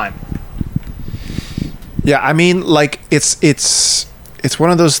be Prime. Yeah, I mean, like, it's it's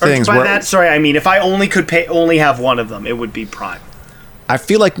one of those things by where that, sorry, I mean if I only have one of them, it would be Prime. I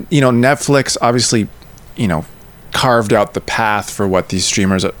feel like, Netflix obviously, carved out the path for what these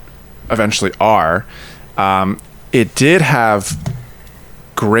streamers eventually are. It did have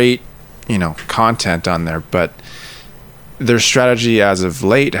great, content on there, but their strategy as of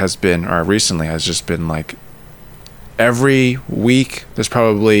late recently has just been like every week there's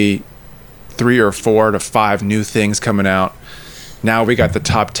probably 3 or 4 to 5 new things coming out. Now we got the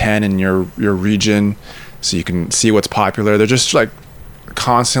top 10 in your region, so you can see what's popular. They're just like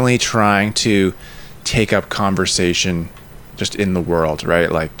constantly trying to take up conversation just in the world,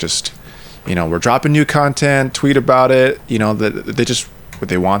 right? Like just, we're dropping new content, tweet about it,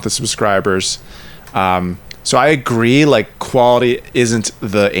 they want the subscribers. So I agree, like quality isn't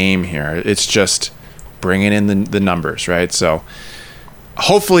the aim here. It's just bringing in the numbers, right? So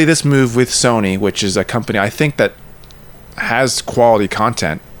hopefully this move with Sony, which is a company I think that has quality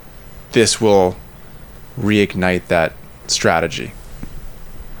content, this will reignite that strategy.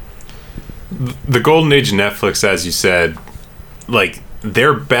 The golden age of Netflix, as you said, like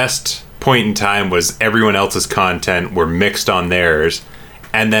their best point in time was everyone else's content were mixed on theirs,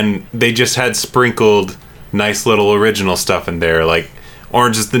 and then they just had sprinkled nice little original stuff in there, like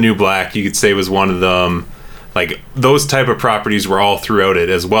Orange is the New Black, you could say was one of them. Like those type of properties were all throughout it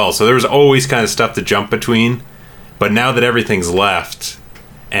as well, so there was always kind of stuff to jump between. But now that everything's left,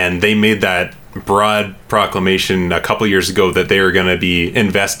 and they made that broad proclamation a couple years ago that they were going to be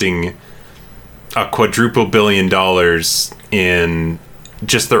investing a quadruple $1 billion in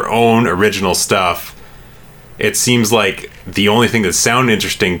just their own original stuff, it seems like the only thing that sound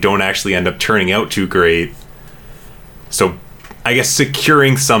interesting don't actually end up turning out too great. So I guess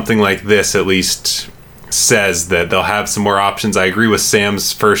securing something like this at least says that they'll have some more options. I agree with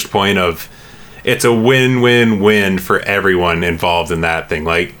Sam's first point of it's a win-win-win for everyone involved in that thing.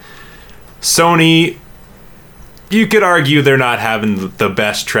 Like Sony, you could argue they're not having the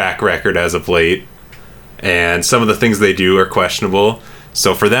best track record as of late, and some of the things they do are questionable.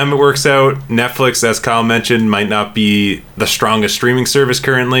 So for them, it works out. Netflix, as Kyle mentioned, might not be the strongest streaming service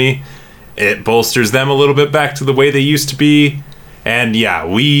currently. It bolsters them a little bit back to the way they used to be. And yeah,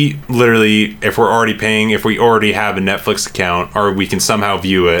 we literally, if we already have a Netflix account, or we can somehow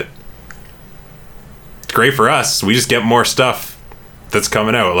view it, it's great for us. We just get more stuff that's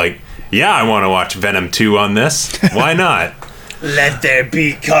coming out. Like, yeah, I want to watch Venom 2 on this. Why not? Let there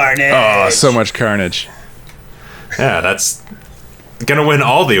be carnage. Oh, so much carnage. Yeah, that's gonna win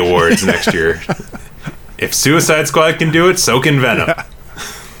all the awards next year. If Suicide Squad can do it, so can Venom.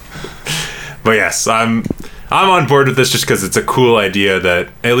 But yes, I'm on board with this just because it's a cool idea that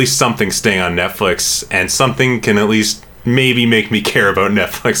at least something's staying on Netflix, and something can at least maybe make me care about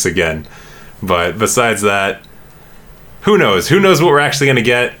Netflix again. But besides that, who knows? Who knows what we're actually going to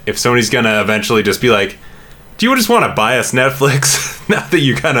get if Sony's going to eventually just be like, do you just want to buy us Netflix? Now that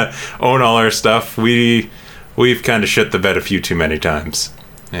you kind of own all our stuff, we've kind of shit the bed a few too many times.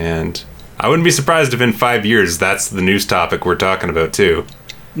 And I wouldn't be surprised if in 5 years that's the news topic we're talking about too.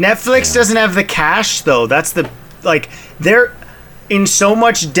 Netflix doesn't have the cash though. That's they're in so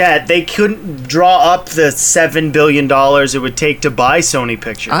much debt they couldn't draw up the $7 billion it would take to buy Sony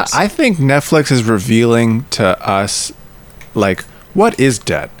Pictures. I think Netflix is revealing to us, like, what is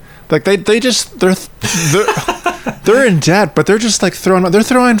debt? Like they're in debt, but they're just like throwing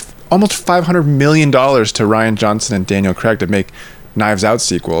almost $500 million to Rian Johnson and Daniel Craig to make Knives Out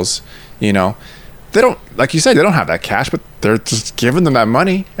sequels. They don't, like you said, they don't have that cash, but they're just giving them that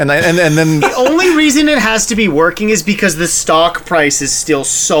money, and then the only reason it has to be working is because the stock price is still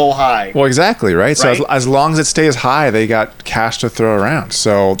so high. Well, exactly, right? So as long as it stays high, they got cash to throw around.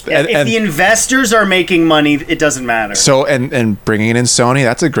 So if the investors are making money, it doesn't matter. So and bringing in Sony,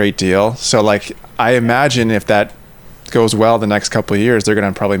 that's a great deal. So like I imagine if that goes well the next couple of years, they're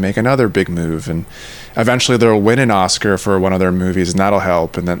going to probably make another big move, and eventually they'll win an Oscar for one of their movies, and that'll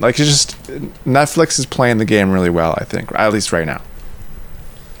help. And then Netflix is playing the game really well, I think, at least right now.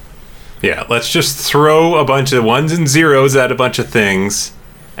 Yeah, let's just throw a bunch of ones and zeros at a bunch of things,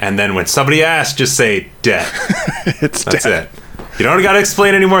 and then when somebody asks, just say debt. That's it. You don't got to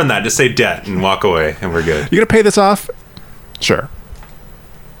explain any more than that. Just say debt and walk away, and we're good. You gonna pay this off? Sure.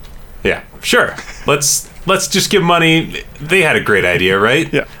 Yeah, sure. Let's just give money. They had a great idea,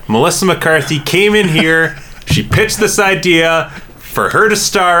 right? Yeah. Melissa McCarthy came in here. She pitched this idea for her to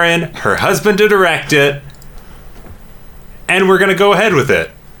star in, her husband to direct it, and we're going to go ahead with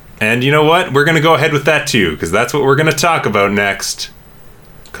it. And you know what? We're going to go ahead with that too, because that's what we're going to talk about next.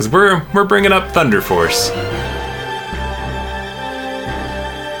 Because we're bringing up Thunder Force.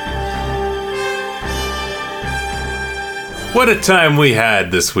 What a time we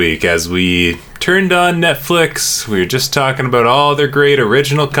had this week as we turned on Netflix. We were just talking about all their great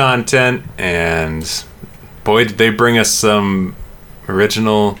original content, and boy, did they bring us some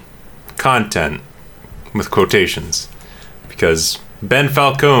original content with quotations. Because Ben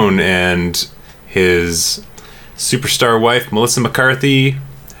Falcone and his superstar wife, Melissa McCarthy,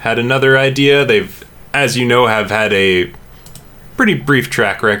 had another idea. They've, as you know, have had a pretty brief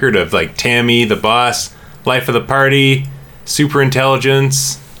track record of like Tammy, The Boss, Life of the Party,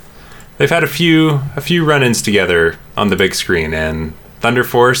 Superintelligence. They've had a few run-ins together on the big screen, and Thunder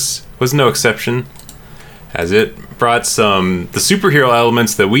Force was no exception, as it brought the superhero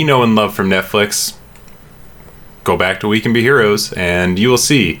elements that we know and love from Netflix. Go back to We Can Be Heroes, and you will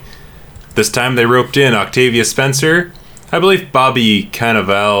see. This time they roped in Octavia Spencer. I believe Bobby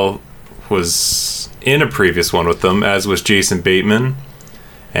Cannavale was in a previous one with them, as was Jason Bateman.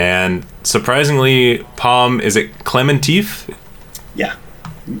 And surprisingly, Palm, is it Clementif? Yeah.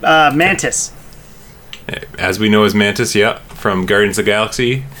 Mantis. As we know as Mantis, yeah, from Guardians of the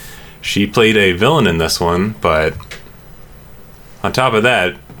Galaxy. She played a villain in this one, but on top of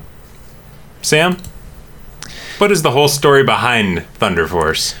that, Sam, what is the whole story behind Thunder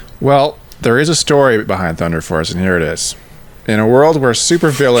Force? Well, there is a story behind Thunder Force, and here it is. In a world where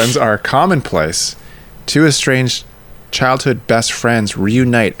supervillains are commonplace, two estranged childhood best friends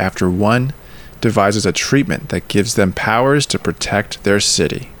reunite after one devises a treatment that gives them powers to protect their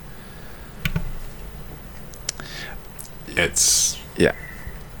city. It's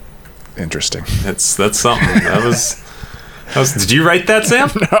interesting. That's something. That was. Did you write that, Sam?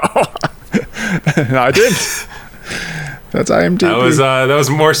 No, I didn't. That's IMDb. That was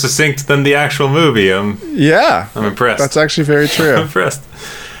more succinct than the actual movie. I'm impressed. That's actually very true. I'm impressed.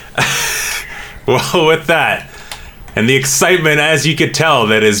 Well, with that, and the excitement, as you could tell,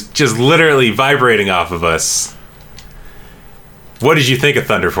 that is just literally vibrating off of us. What did you think of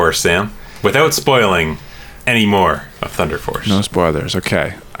Thunder Force, Sam? Without spoiling any more of Thunder Force. No spoilers.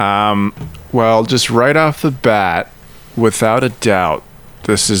 Okay. Well, just right off the bat, without a doubt,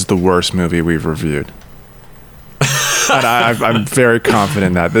 this is the worst movie we've reviewed. And I'm very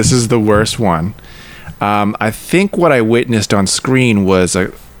confident that this is the worst one. I think what I witnessed on screen was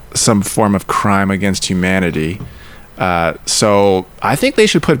some form of crime against humanity. So I think they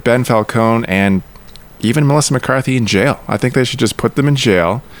should put Ben Falcone and even Melissa McCarthy in jail. I think they should just put them in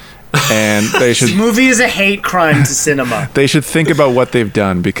jail. And they should. This movie is a hate crime to cinema. They should think about what they've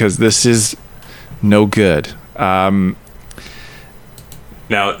done, because this is no good. Now,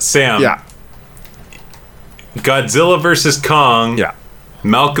 Sam. Yeah. Godzilla vs. Kong. Yeah.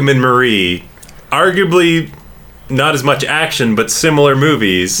 Malcolm and Marie. Arguably not as much action, but similar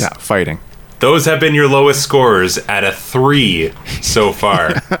movies. Yeah, fighting. Those have been your lowest scores at a 3 so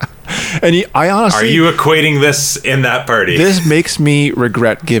far. And I honestly... Are you equating this in that party? This makes me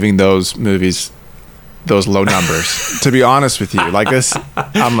regret giving those movies those low numbers. To be honest with you. Like this,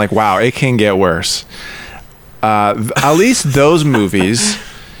 I'm like, wow, it can get worse. At least those movies,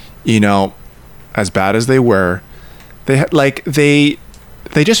 as bad as they were, they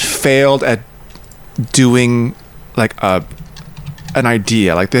just failed at doing like an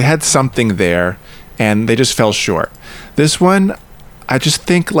idea. Like they had something there and they just fell short. This one, I just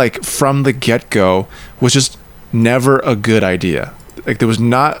think like from the get-go was just never a good idea. Like there was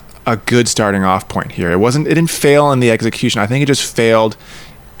not a good starting off point here. It didn't fail in the execution. I think it just failed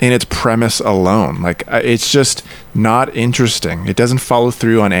in its premise alone. Like it's just not interesting. It doesn't follow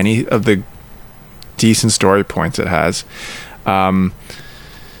through on any of the decent story points it has.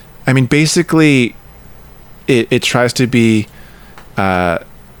 Basically it tries to be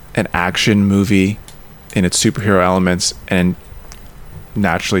an action movie in its superhero elements, and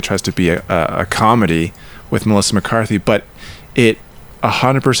naturally tries to be a comedy with Melissa McCarthy, but it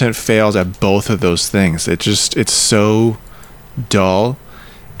 100% fails at both of those things. It's so dull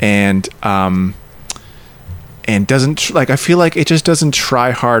and doesn't I feel like it just doesn't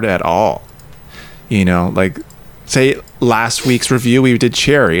try hard at all. Like say last week's review we did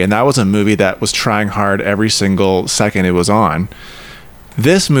Cherry, and that was a movie that was trying hard every single second it was on.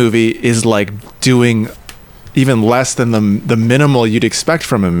 This movie is like doing even less than the minimal you'd expect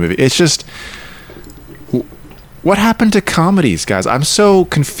from a movie. It's just, what happened to comedies, guys? I'm so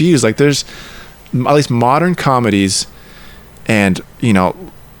confused. Like there's at least modern comedies, and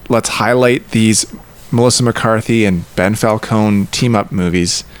let's highlight these Melissa McCarthy and Ben Falcone team up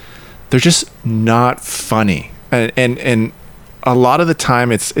movies. They're just not funny, and a lot of the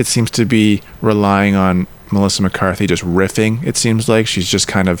time it seems to be relying on Melissa McCarthy just riffing. It seems like she's just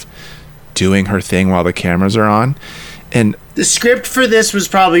kind of doing her thing while the cameras are on. And the script for this was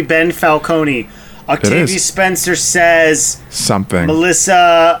probably Ben Falcone Octavia is. Spencer says Something.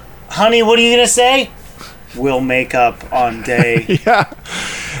 Melissa, honey, what are you gonna say? We'll make up on day. Yeah.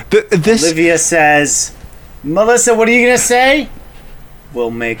 This. Olivia says, Melissa, what are you gonna say?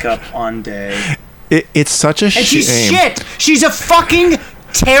 We'll make up on day. It's such a shame. And she's shit. She's a fucking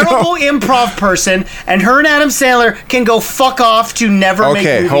terrible improv person, and her and Adam Sandler can go fuck off to never make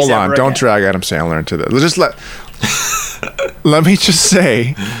movies. Okay, hold on. ever Don't again. drag Adam Sandler into this. Let's just let me just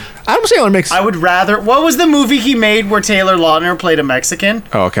say, Adam Sandler makes. I would rather. What was the movie he made where Taylor Lautner played a Mexican?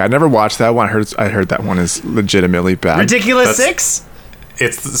 Oh, okay, I never watched that one. I heard that one is legitimately bad. Ridiculous Six?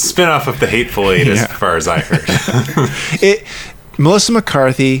 It's the spin-off of The Hateful Eight, as far as I heard. Melissa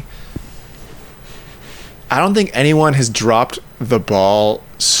McCarthy. I don't think anyone has dropped the ball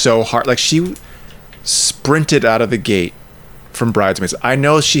so hard. Like, she sprinted out of the gate from Bridesmaids. I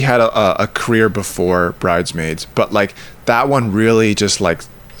know she had a career before Bridesmaids, but like that one really just like,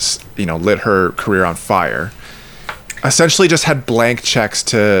 you know, lit her career on fire. Essentially just had blank checks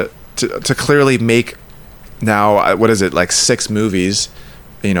to clearly make now, what is it, like 6 movies,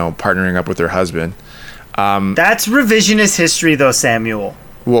 you know, partnering up with her husband. That's revisionist history, though, Samuel.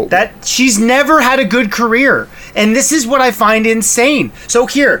 Well, That she's never had a good career, and this is what I find insane. So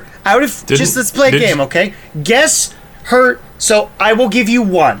here, let's play a game, okay? Guess her. So I will give you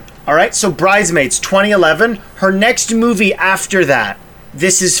one. All right. So Bridesmaids, 2011. Her next movie after that,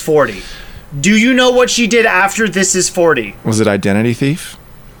 This Is 40. Do you know what she did after This Is 40? was it Identity Thief?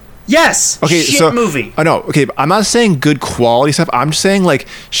 Yes. Okay, Shit movie. I know. Okay, but I'm not saying good quality stuff. I'm just saying like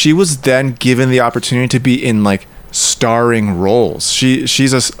she was then given the opportunity to be in like starring roles.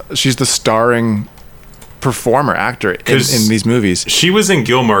 She's the starring performer actor in these movies. She was in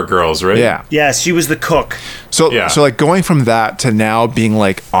Gilmore Girls, right? Yeah. Yes, she was the cook. So Yeah. so like going from that to now being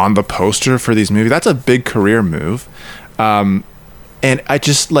like on the poster for these movies, that's a big career move. And I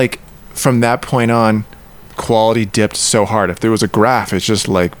just like from that point on, quality dipped so hard. If there was a graph, it's just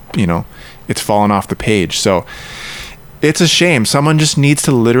like, you know, it's fallen off the page. So it's a shame. Someone just needs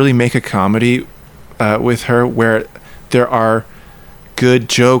to literally make a comedy with her where there are good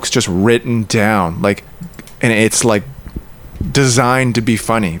jokes just written down, like, and it's like designed to be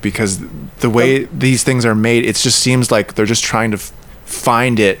funny, because the way these things are made, it just seems like they're just trying to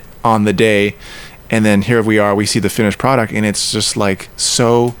find it on the day, and then here we see the finished product, and it's just like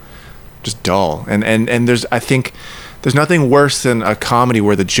so just dull. And there's, I think there's nothing worse than a comedy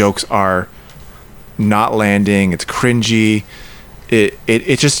where the jokes are not landing, it's cringy,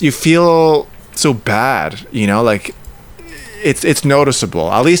 it just, you feel so bad, you know, like it's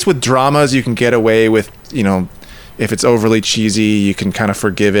noticeable. At least with dramas you can get away with, you know, if it's overly cheesy you can kind of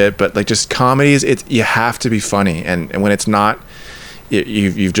forgive it, but like just comedies, you have to be funny, and when it's not,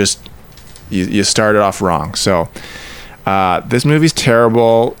 you started off wrong. So this movie's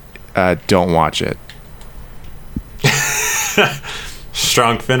terrible. Don't watch it.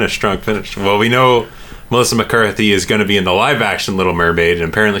 Strong finish. Well, we know Melissa McCarthy is going to be in the live action Little Mermaid, and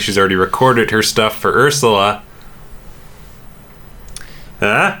apparently she's already recorded her stuff for Ursula.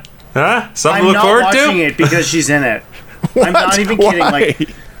 Something to look forward to? I'm not watching it because she's in it. I'm not even Why? kidding.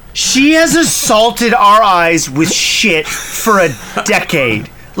 Like, she has assaulted our eyes with shit for a decade.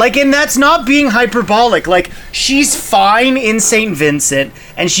 Like, and that's not being hyperbolic. Like, she's fine in St. Vincent,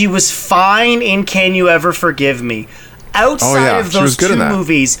 and she was fine in Can You Ever Forgive Me. Outside of those two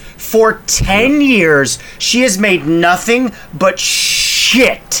movies, for 10 years, she has made nothing but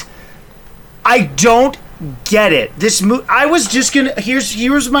shit. I don't get it. This movie, I was just gonna,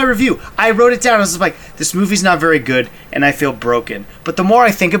 here's my review. I wrote it down. I was like, this movie's not very good, and I feel broken. But the more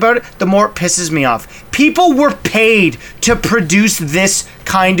I think about it, the more it pisses me off. People were paid to produce this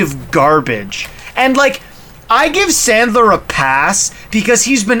kind of garbage. And like, I give Sandler a pass because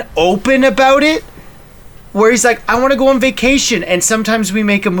he's been open about it, where he's like, I want to go on vacation, and sometimes we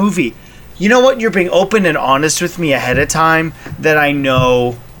make a movie. You know what? You're being open and honest with me ahead of time, that I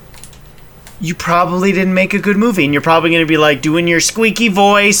know you probably didn't make a good movie, and you're probably going to be like doing your squeaky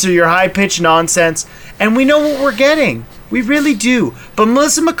voice or your high-pitched nonsense, and we know what we're getting. We really do. But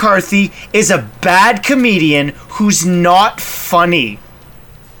Melissa McCarthy is a bad comedian who's not funny.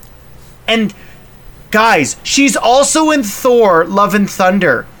 And guys, she's also in Thor: Love and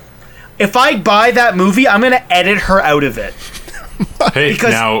Thunder. If I buy that movie, I'm going to edit her out of it. Hey,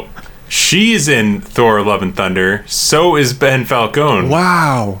 now, she's in Thor: Love and Thunder. So is Ben Falcone.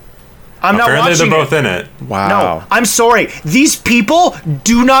 Wow. I'm not Apparently watching they're both it. in it. Wow. No, I'm sorry. These people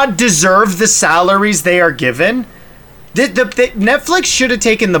do not deserve the salaries they are given. Netflix should have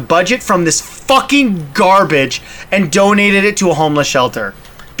taken the budget from this fucking garbage and donated it to a homeless shelter.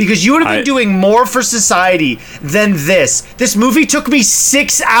 because you would have been doing more for society than this. This movie took me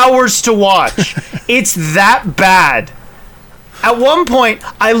 6 hours to watch. It's that bad. At one point,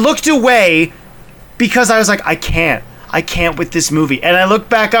 I looked away because I was like, I can't with this movie. And I looked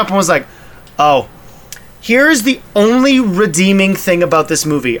back up and was like, oh, here's the only redeeming thing about this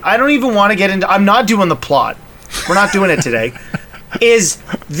movie. I don't even want to get into, I'm not doing the plot. We're not doing it today.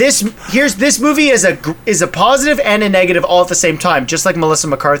 This movie is a positive and a negative all at the same time, just like Melissa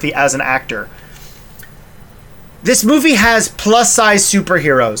McCarthy as an actor. This movie has plus-size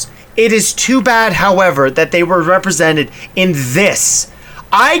superheroes. It is too bad, however, that they were represented in this.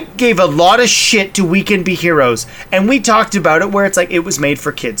 I gave a lot of shit to Weekend Be Heroes, and we talked about it where it's like it was made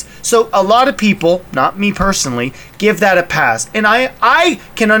for kids. So a lot of people, not me personally, give that a pass. And I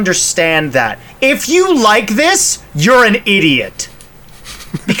can understand that. If you like this, you're an idiot.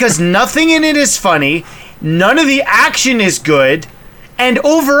 Because nothing in it is funny, none of the action is good, and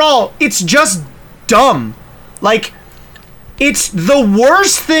overall, it's just dumb. Like, it's the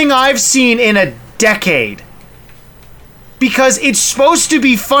worst thing I've seen in a decade. Because it's supposed to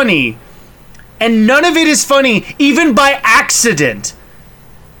be funny, and none of it is funny, even by accident.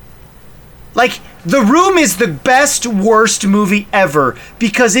 Like, The Room is the best, worst movie ever,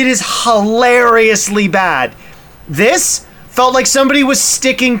 because it is hilariously bad. This felt like somebody was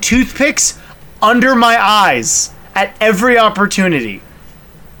sticking toothpicks under my eyes at every opportunity.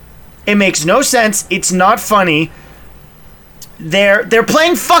 It makes no sense. It's not funny. They're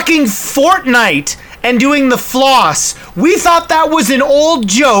playing fucking Fortnite and doing the floss. We thought that was an old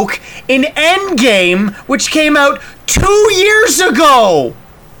joke in Endgame, which came out 2 years ago.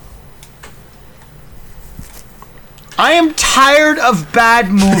 I am tired of bad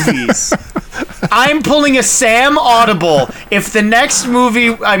movies. I'm pulling a Sam Audible. If the next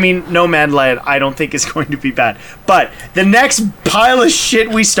movie, I mean, No Man Land, I don't think is going to be bad. But the next pile of shit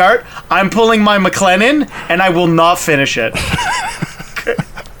we start, I'm pulling my McLennan, and I will not finish it.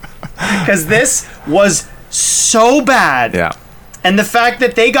 Because this was so bad. Yeah. And the fact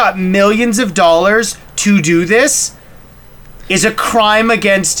that they got millions of dollars to do this is a crime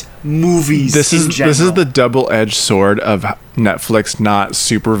against movies in general. This is the double-edged sword of Netflix not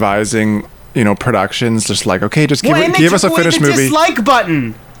supervising, productions. Just like, okay, just give us a finished movie. Dislike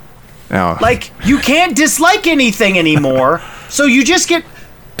button. No. Like, you can't dislike anything anymore, so you just get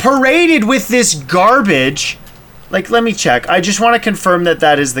paraded with this garbage. Like, let me check. I just want to confirm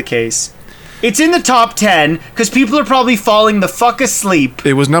that is the case. It's in the top 10 because people are probably falling the fuck asleep.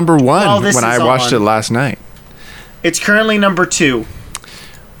 It was number 1 when I watched it last night. It's currently number 2.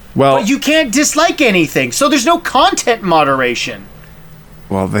 Well, but you can't dislike anything, so there's no content moderation.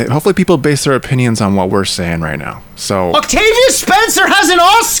 Well, hopefully people base their opinions on what we're saying right now. So Octavia Spencer has an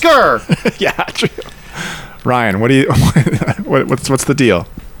Oscar. Yeah, true. Ryan, what's the deal?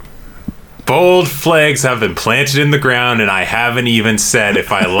 Bold flags have been planted in the ground, and I haven't even said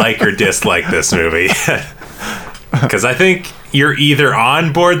if I like or dislike this movie. Because I think you're either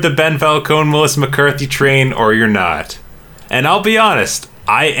on board the Ben Falcone, Melissa McCarthy train, or you're not. And I'll be honest,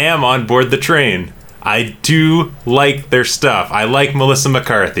 I am on board the train. I do like their stuff. I like Melissa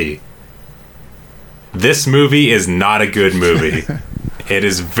McCarthy. This movie is not a good movie. It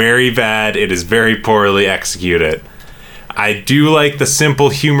is very bad. It is very poorly executed. I do like the simple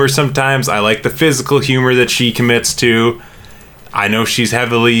humor sometimes. I like the physical humor that she commits to. I know she's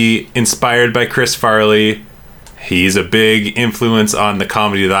heavily inspired by Chris Farley. He's a big influence on the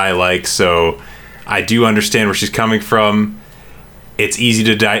comedy that I like, so I do understand where she's coming from. It's easy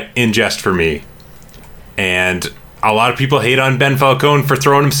to ingest for me. And a lot of people hate on Ben Falcone for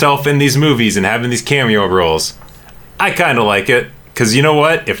throwing himself in these movies and having these cameo roles. I kind of like it, because you know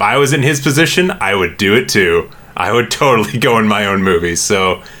what? If I was in his position, I would do it too. I would totally go in my own movies.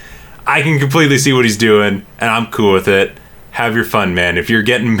 So I can completely see what he's doing, and I'm cool with it. Have your fun, man. If you're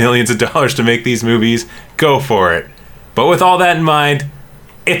getting millions of dollars to make these movies, go for it. But with all that in mind,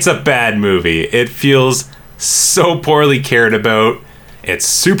 it's a bad movie. It feels so poorly cared about. It's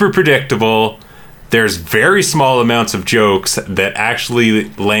super predictable. There's very small amounts of jokes that actually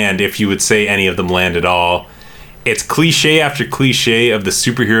land, if you would say any of them land at all. It's cliche after cliche of the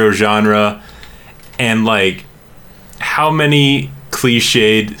superhero genre. And like, how many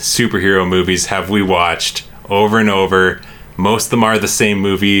cliched superhero movies have we watched over and over? Most of them are the same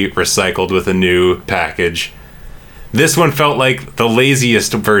movie recycled with a new package. This one felt like the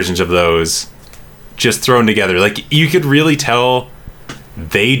laziest versions of those just thrown together. Like, you could really tell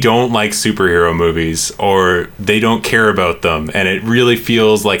they don't like superhero movies, or they don't care about them, and it really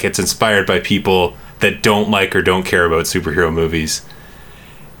feels like it's inspired by people that don't like or don't care about superhero movies.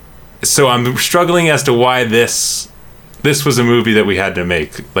 So I'm struggling as to why this this was a movie that we had to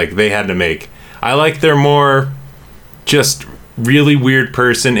make. Like, they had to make. I like their more just really weird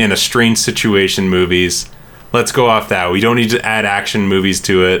person in a strange situation movies. Let's go off that. We don't need to add action movies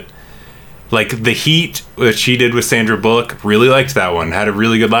to it. Like, The Heat that she did with Sandra Bullock, really liked that one. Had a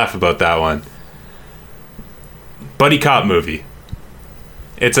really good laugh about that one. Buddy cop movie.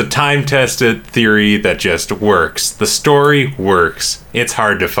 It's a time-tested theory that just works. The story works. It's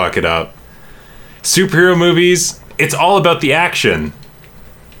hard to fuck it up. Superhero movies, it's all about the action.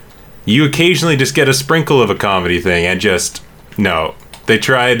 You occasionally just get a sprinkle of a comedy thing and just... No. They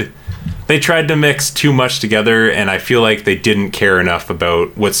tried to mix too much together, and I feel like they didn't care enough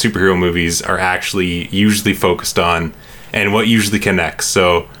about what superhero movies are actually usually focused on and what usually connects.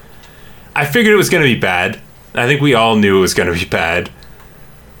 So I figured it was going to be bad. I think we all knew it was going to be bad.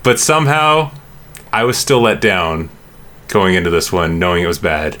 But somehow I was still let down going into this one knowing it was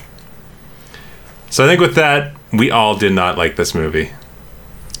bad. So I think with that, we all did not like this movie.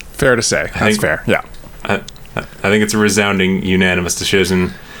 Fair to say. That's fair. Yeah. I think it's a resounding unanimous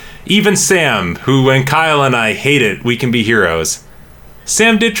decision. Even Sam, who when Kyle and I hate it, we can be heroes.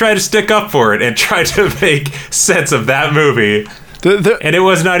 Sam did try to stick up for it and try to make sense of that movie. And it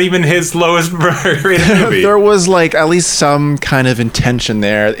was not even his lowest rated movie. There was like at least some kind of intention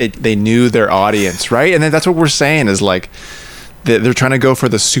there. They knew their audience, right? And then that's what we're saying is like they're trying to go for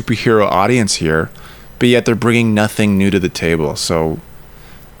the superhero audience here, but yet they're bringing nothing new to the table. So,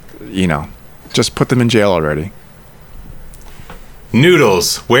 just put them in jail already.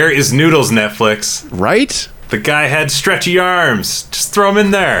 Noodles. Where is Noodles, Netflix? Right? The guy had stretchy arms. Just throw him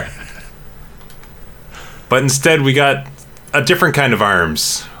in there. But instead we got a different kind of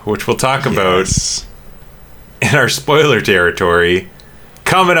arms, which we'll talk about in our spoiler territory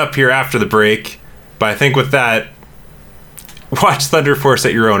coming up here after the break. But I think with that, watch Thunder Force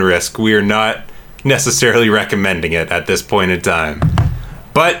at your own risk. We are not necessarily recommending it at this point in time.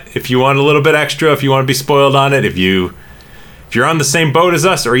 But if you want a little bit extra, if you want to be spoiled on it, if you're on the same boat as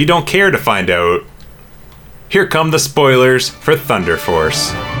us or you don't care to find out, here come the spoilers for Thunder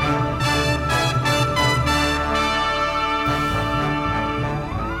Force.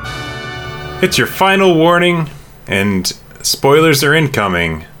 It's your final warning, and spoilers are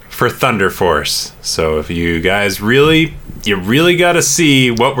incoming for Thunder Force. So if you guys really got to see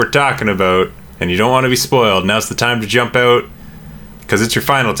what we're talking about, and you don't want to be spoiled, now's the time to jump out, because it's your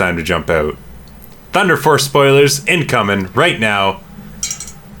final time to jump out. Thunder Force spoilers incoming right now.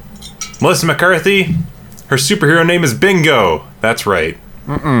 Melissa McCarthy, her superhero name is Bingo. That's right.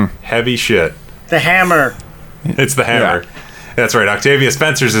 Heavy shit. The Hammer. It's the Hammer. Yeah. That's right. Octavia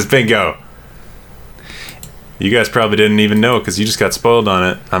Spencer's is Bingo. You guys probably didn't even know because you just got spoiled on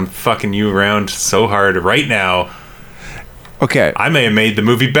it. I'm fucking you around so hard right now. Okay. I may have made the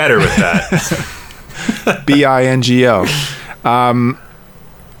movie better with that. Bingo.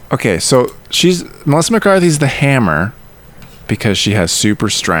 Okay, so Melissa McCarthy's the Hammer because she has super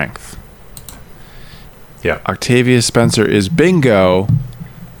strength. Yeah. Octavia Spencer is Bingo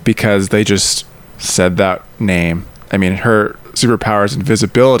because they just said that name. I mean, her superpower is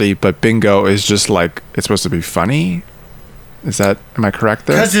invisibility, but Bingo is just like, it's supposed to be funny. Am I correct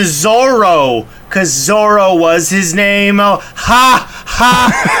there? Because it's Zorro. Because Zorro was his name. Oh, ha,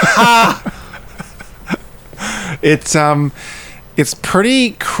 ha, ha. It's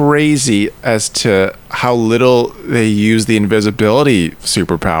pretty crazy as to how little they use the invisibility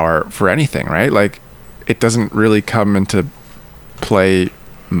superpower for anything, right? Like, it doesn't really come into play,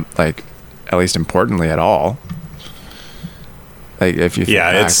 like, at least importantly at all. Like, if you think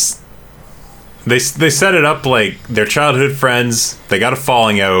back. It's they set it up like they're childhood friends. They got a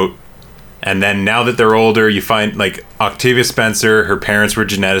falling out, and then now that they're older, you find like Octavia Spencer, her parents were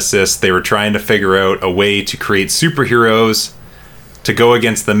geneticists. They were trying to figure out a way to create superheroes to go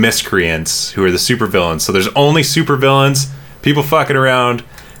against the miscreants, who are the supervillains. So there's only supervillains, people fucking around.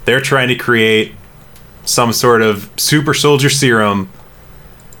 They're trying to create some sort of super soldier serum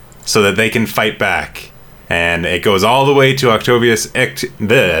so that they can fight back. And it goes all the way to Octavia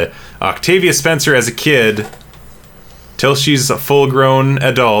Spencer as a kid till she's a full-grown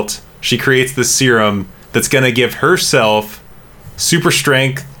adult. She creates this serum that's going to give herself super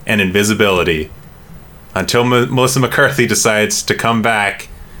strength and invisibility. Until Melissa McCarthy decides to come back,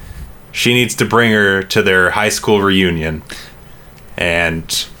 she needs to bring her to their high school reunion. And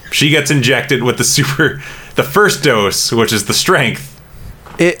she gets injected with the first dose, which is the strength.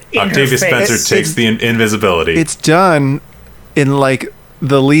 Octavia Spencer takes the invisibility. It's done in like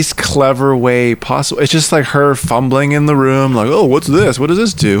the least clever way possible. It's just like her fumbling in the room, like, oh, what's this? What does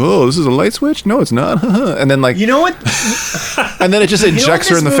this do? Oh, this is a light switch? No, it's not. And then like, you know what? And then it just injects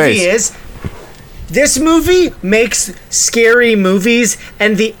her in the face. This movie makes scary movies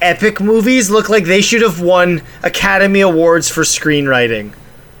and the epic movies look like they should have won Academy Awards for screenwriting.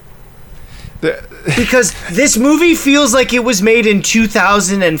 Because this movie feels like it was made in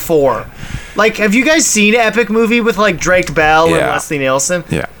 2004. Like, have you guys seen an epic movie with, like, Drake Bell and Leslie Nielsen?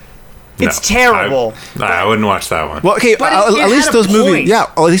 Yeah. It's terrible. I wouldn't watch that one. Well, okay, But at it least had a those movies. point.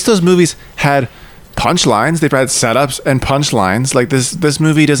 Yeah, at least those movies had punchlines. They've had setups and punchlines. Like this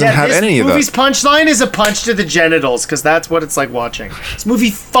movie doesn't have any of This movie's those. punchline is a punch to the genitals, because that's what it's like watching. This movie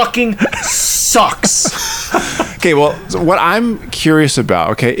fucking sucks. Okay, well, so what I'm curious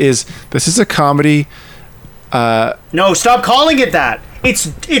about, okay, is this is a comedy. No, stop calling it that.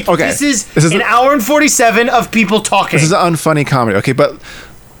 Okay. This is an an hour and 47 of people talking. This is an unfunny comedy. Okay, but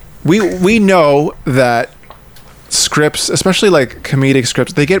we know that scripts, especially like comedic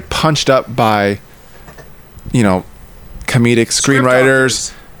scripts, they get punched up by, you know, comedic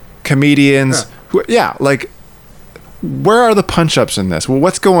screenwriters, comedians. Like, where are the punch ups in this? Well,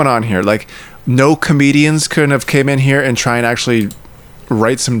 what's going on here? Like, no comedians couldn't have came in here and try and actually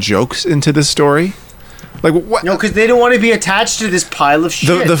write some jokes into this story. Like, what? No, because they don't want to be attached to this pile of shit.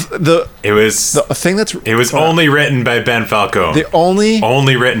 It was the thing that's only written by Ben Falcone. The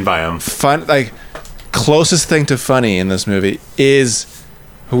only written by him. Fun, like, closest thing to funny in this movie is,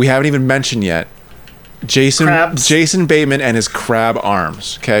 who we haven't even mentioned yet, Jason Bateman and his crab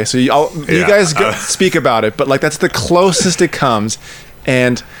arms. Okay, so you guys speak about it, but like that's the closest it comes,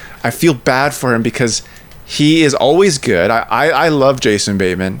 and I feel bad for him because he is always good. I love Jason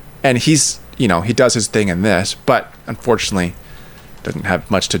Bateman, and he's, you know, he does his thing in this, but unfortunately doesn't have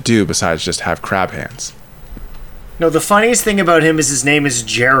much to do besides just have crab hands. No, the funniest thing about him is his name is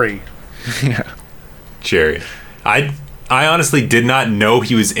Jerry. Yeah. Jerry. I honestly did not know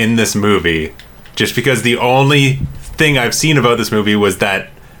he was in this movie, just because the only thing I've seen about this movie was that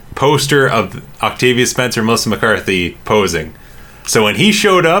poster of Octavia Spencer and Melissa McCarthy posing. So when he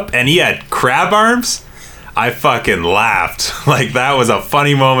showed up and he had crab arms, I fucking laughed. Like, that was a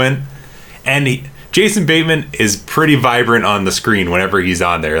funny moment. And Jason Bateman is pretty vibrant on the screen whenever he's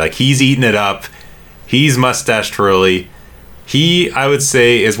on there. Like, he's eating it up. He's mustache twirly. He, I would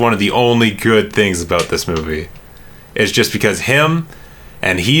say, is one of the only good things about this movie. It's just because him,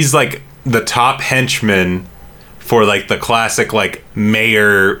 and he's like the top henchman for like the classic like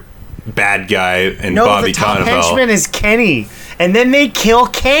mayor bad guy in Bobby the top Cannavale. henchman is Kenny, and then they kill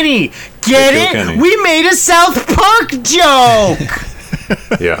Kenny. Get it? Kenny. We made a South Park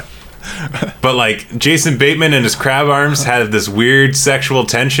joke. Yeah. But like Jason Bateman and his crab arms had this weird sexual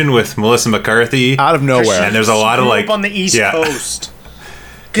tension with Melissa McCarthy Out of nowhere. and there's a lot of like up on the East Coast.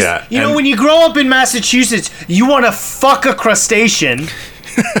 Yeah, You know, when you grow up in Massachusetts, you want to fuck a crustacean.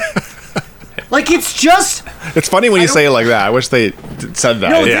 Like, it's just... It's funny when you say it like that. I wish they said that.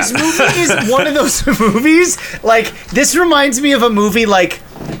 No, this movie is one of those movies. Like, this reminds me of a movie like...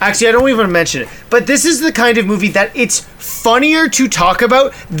 Actually, I don't even want to mention it. But this is the kind of movie that it's funnier to talk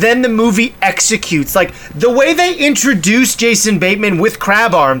about than the movie executes. Like, the way they introduce Jason Bateman with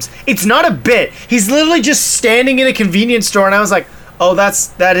crab arms, it's not a bit. He's literally just standing in a convenience store, and I was like, oh,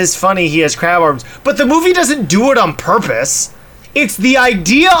 that is funny, he has crab arms. But the movie doesn't do it on purpose. It's the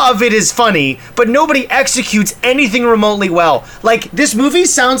idea of it is funny, but nobody executes anything remotely well. Like, this movie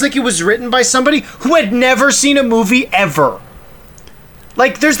sounds like it was written by somebody who had never seen a movie ever.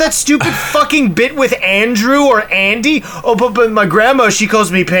 Like, there's that stupid fucking bit with Andrew or Andy. Oh, but my grandma, she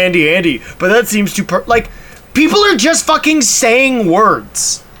calls me Pandy Andy. But that seems too like, people are just fucking saying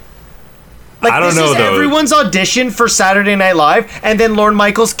words. Like, I don't know, this is though. everyone's audition for Saturday Night Live, and then Lorne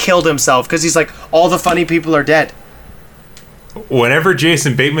Michaels killed himself because he's like, all the funny people are dead. Whenever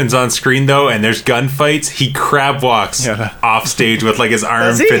Jason Bateman's on screen though and there's gunfights, he crab walks off stage with like his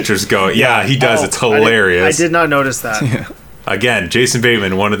arm pictures going. Yeah, he does. It's hilarious. I did not notice that. Yeah. Again, Jason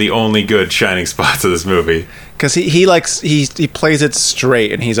Bateman, one of the only good shining spots of this movie. Because he plays it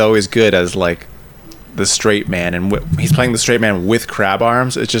straight, and he's always good as like the straight man, and he's playing the straight man with crab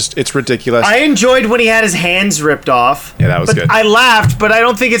arms. It's ridiculous. I enjoyed when he had his hands ripped off. Yeah, that was good. I laughed, but I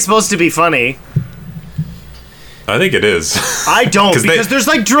don't think it's supposed to be funny. I think it is. I don't, because there's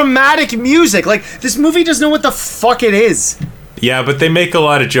like dramatic music. Like, this movie doesn't know what the fuck it is. Yeah, but they make a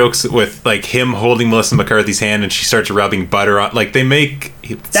lot of jokes with like him holding Melissa McCarthy's hand and she starts rubbing butter on. Like, they make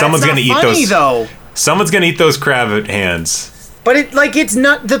someone's gonna eat those. Though. Someone's gonna eat those crab hands. But it's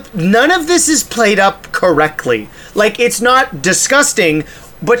not none of this is played up correctly. Like, it's not disgusting,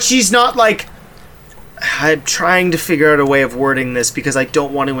 but she's not like. I'm trying to figure out a way of wording this because I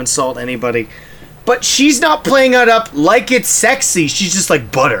don't want to insult anybody. But she's not playing it up like it's sexy. She's just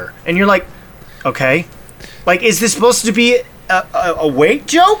like butter. And you're like, okay. Like, is this supposed to be a weight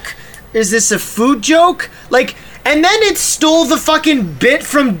joke? Is this a food joke? Like, and then it stole the fucking bit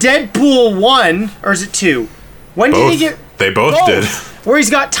from Deadpool 1, or is it 2? When did he get... They both did. Where he's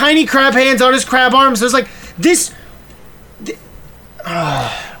got tiny crab hands on his crab arms. So it's like, this...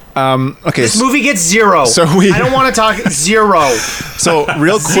 Okay. This movie gets 0. So I don't want to talk 0. So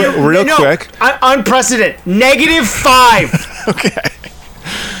real quick. Unprecedented. -5.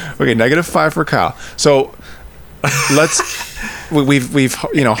 Okay, -5 for Kyle. So we've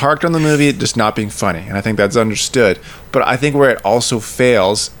harked on the movie just not being funny, and I think that's understood. But I think where it also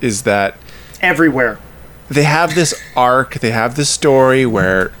fails is that everywhere they have this arc, they have this story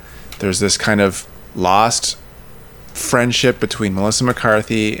where there's this kind of lost friendship between Melissa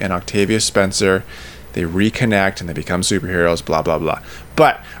McCarthy and Octavia Spencer. They reconnect and they become superheroes, blah blah blah.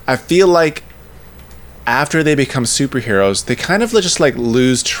 But I feel like after they become superheroes, they kind of just like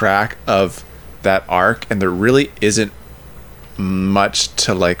lose track of that arc, and there really isn't much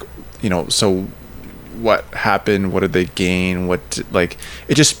to like, so what happened, what did they gain,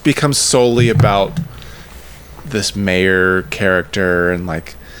 it just becomes solely about this mayor character and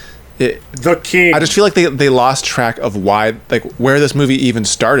like the king. I just feel like they lost track of why, like, where this movie even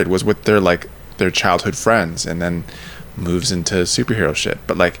started was with their childhood friends, and then moves into superhero shit.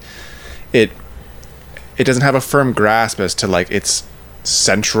 But like it doesn't have a firm grasp as to like its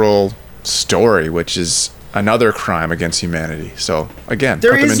central story, which is another crime against humanity. So again,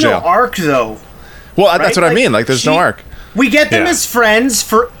 there put them in is jail. no arc though. Well, right? That's what I mean. Like, there's no arc. We get them as friends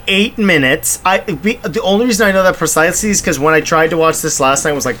for 8 minutes. The only reason I know that precisely is because when I tried to watch this last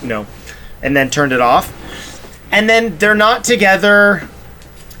night, I was like, no, and then turned it off. And then they're not together.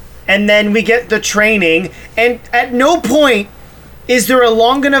 And then we get the training, and at no point is there a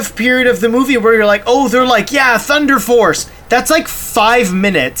long enough period of the movie where you're like, oh, they're like, yeah, Thunder Force. That's like 5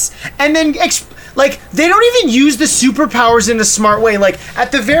 minutes. And then, they don't even use the superpowers in a smart way. Like,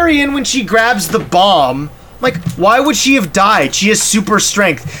 at the very end when she grabs the bomb, like, why would she have died? She has super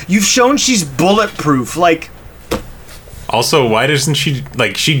strength. You've shown she's bulletproof. Like... Also, why doesn't she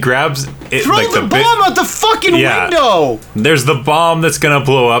grabs it, throw like the bomb out the fucking window? There's the bomb that's gonna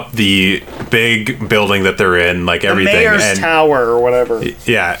blow up the big building that they're in, like everything. The mayor's tower or whatever.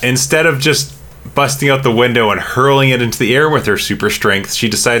 Yeah, instead of just busting out the window and hurling it into the air with her super strength, she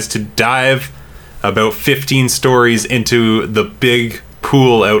decides to dive about 15 stories into the big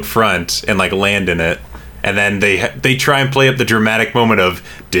pool out front and like land in it. And then they try and play up the dramatic moment of,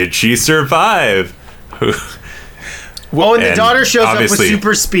 did she survive? Well, and the daughter shows up with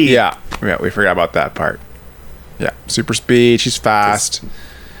super speed. Yeah, we forgot about that part. Yeah, super speed. She's fast.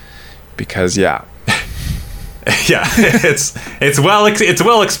 Because yeah, it's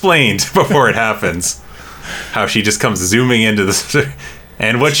well explained before it happens. How she just comes zooming into this,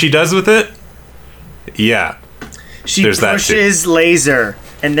 and what she does with it. Yeah, she pushes laser,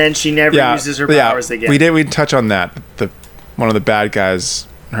 and then she never uses her powers again. We touch on that. One of the bad guys.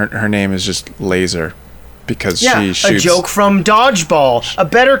 Her name is just Laser. Because she shoots. A joke from Dodgeball, a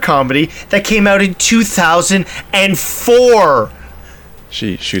better comedy that came out in 2004.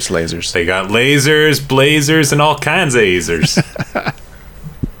 She shoots lasers. They got lasers, blazers, and all kinds of lasers.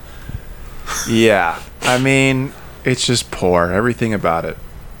 Yeah. I mean, it's just poor. Everything about it.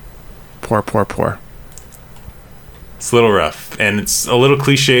 Poor. It's a little rough, and it's a little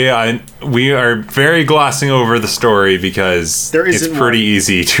cliche. We are very glossing over the story because it's pretty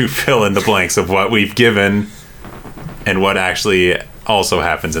easy to fill in the blanks of what we've given and what actually also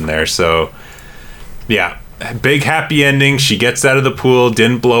happens in there. So, yeah, big happy ending. She gets out of the pool,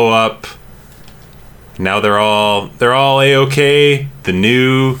 didn't blow up. Now they're all A-okay.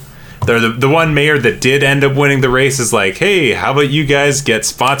 The one mayor that did end up winning the race is like, hey, how about you guys get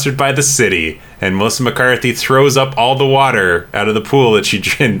sponsored by the city? And Melissa McCarthy throws up all the water out of the pool that she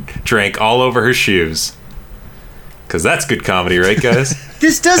drank all over her shoes. Because that's good comedy, right, guys?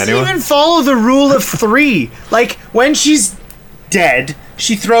 This doesn't even follow the rule of 3. Like, when she's dead,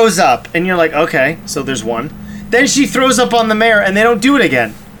 she throws up, and you're like, okay, so there's one. Then she throws up on the mayor, and they don't do it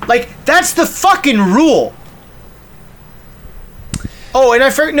again. Like, that's the fucking rule. Oh, and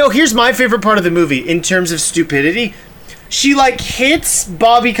here's my favorite part of the movie in terms of stupidity. She hits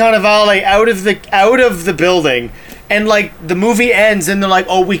Bobby Cannavale out of the building, and the movie ends, and they're like,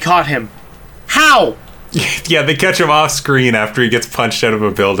 "Oh, we caught him." How? Yeah, they catch him off screen after he gets punched out of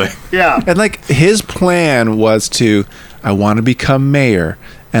a building. Yeah, and his plan was I want to become mayor,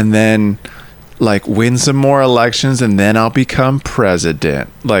 and then win some more elections, and then I'll become president.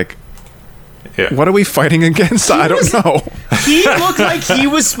 Yeah. What are we fighting against? I don't know. He looked like he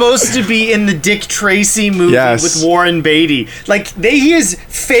was supposed to be in the Dick Tracy movie with Warren Beatty. Like, he is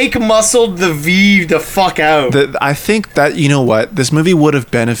fake muscled the V the fuck out. I think that, you know what? This movie would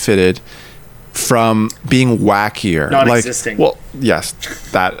have benefited from being wackier. Not existing. Well, yes,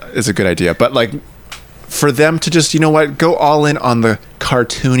 that is a good idea. But, like, for them to just, you know what, go all in on the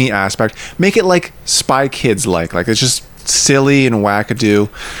cartoony aspect. Make it like Spy Kids like it's just silly and wackadoo.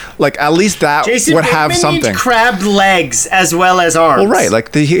 Like, at least that Jason would Bateman have something. needs crabbed legs as well as arms. Well, right,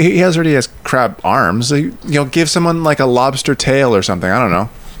 like he already has crab arms. You know, give someone like a lobster tail or something. I don't know.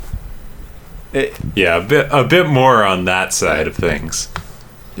 A bit more on that side of things.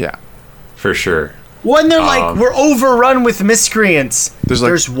 Yeah, for sure. When they're like, we're overrun with miscreants.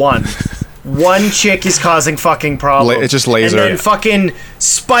 There's one. One chick is causing fucking problems. It's just laser. And then fucking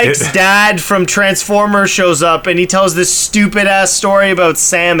Spike's dad from Transformers shows up and he tells this stupid ass story about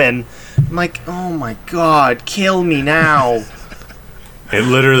salmon. I'm like, oh my god, kill me now. It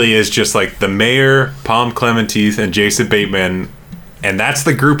literally is just like the mayor, Palm Clementeith, and Jason Bateman, and that's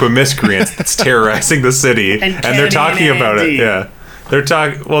the group of miscreants that's terrorizing the city. And they're talking about it. Yeah, they're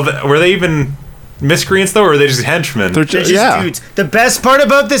talking. Well, were they even miscreants though, or are they just henchmen? They're just dudes. The best part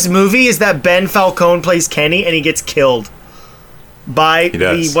about this movie is that Ben Falcone plays Kenny and he gets killed by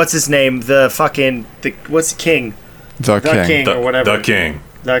what's his name? What's King? The King or whatever. The King.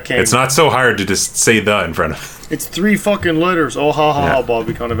 The King. It's not so hard to just say the in front of it. It's 3 fucking letters. Oh ha ha,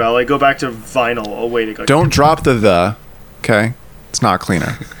 Bobby Cannavale. Go back to vinyl. Oh wait, it got Don't drop the. Okay, it's not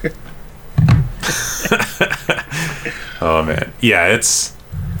cleaner. Oh man, yeah, it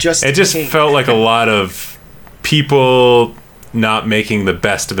just King. felt like a lot of people not making the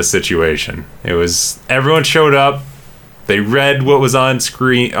best of a situation. It was everyone showed up, they read what was on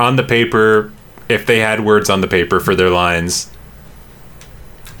screen on the paper, if they had words on the paper for their lines,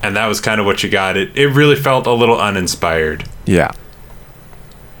 and that was kind of what you got. It really felt a little uninspired. Yeah.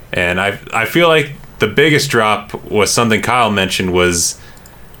 And I feel like the biggest drop was something Kyle mentioned, was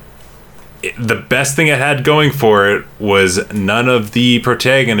the best thing it had going for it was none of the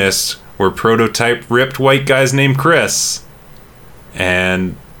protagonists were prototype ripped white guys named Chris.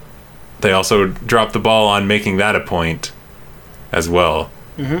 And they also dropped the ball on making that a point as well.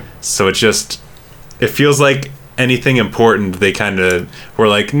 Mm-hmm. So it feels like anything important, they kind of were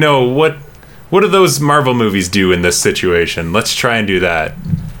like, no, what do those Marvel movies do in this situation? Let's try and do that.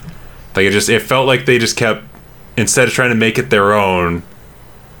 Like, it felt like they just kept, instead of trying to make it their own,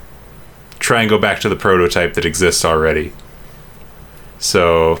 try and go back to the prototype that exists already.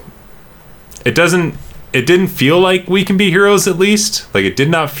 So it didn't feel like We Can Be Heroes, at least. Like, it did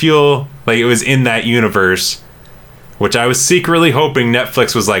not feel like it was in that universe, which I was secretly hoping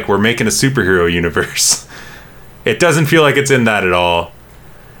Netflix was like, we're making a superhero universe. It doesn't feel like it's in that at all.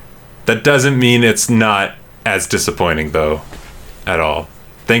 That doesn't mean it's not as disappointing, though, at all.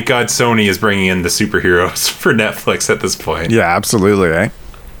 Thank God Sony is bringing in the superheroes for Netflix at this point. Yeah, absolutely, eh?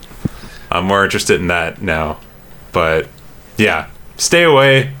 I'm more interested in that now. But yeah, stay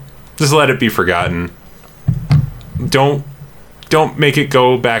away. Just let it be forgotten. Don't make it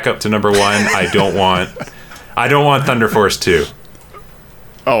go back up to number 1. I don't want Thunder Force 2.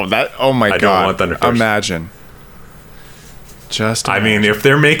 Oh my god. I don't want Thunder Force. Imagine. I mean, if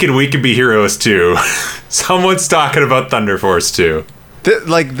they're making We Can Be Heroes 2, someone's talking about Thunder Force 2.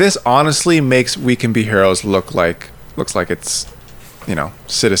 This honestly makes We Can Be Heroes looks like it's,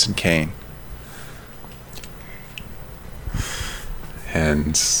 Citizen Kane.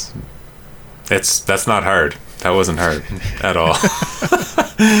 And that's not hard. That wasn't hard at all.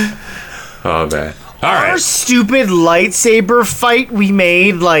 Oh man. All right. Our stupid lightsaber fight we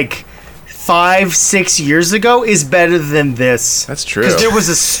made like 5-6 years ago is better than this. That's true. Because there was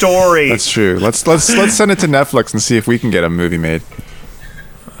a story. That's true. Let's send it to Netflix and see if we can get a movie made.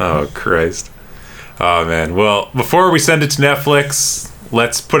 Oh Christ. Oh man. Well, before we send it to Netflix,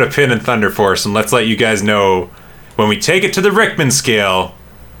 let's put a pin in Thunder Force and let's let you guys know when we take it to the Rickman scale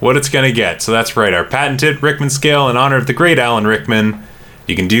what it's going to get. So that's right, our patented Rickman scale in honor of the great Alan Rickman.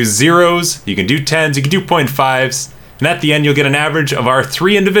 You can do 0s, you can do 10s, you can do 0.5s, and at the end you'll get an average of our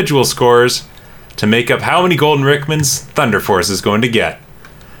 3 individual scores to make up how many Golden Rickmans Thunder Force is going to get.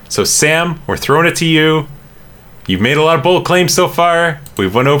 So Sam, we're throwing it to you. You've made a lot of bold claims so far.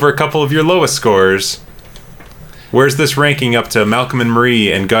 We've went over a couple of your lowest scores. Where's this ranking up to Malcolm and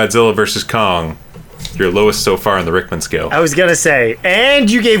Marie and Godzilla vs. Kong? Your lowest so far on the Rickman scale. I was gonna say, and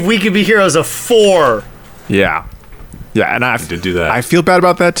you gave We Could Be Heroes a 4. Yeah, and I did do that. I feel bad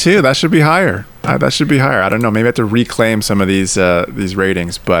about that too. That should be higher. I don't know. Maybe I have to reclaim some of these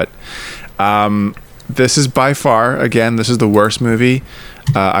ratings, but this is by far, again, this is the worst movie.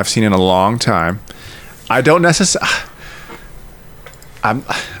 I've seen in a long time. I don't necessarily.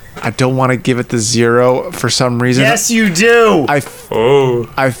 I don't want to give it the 0 for some reason. Yes, you do. I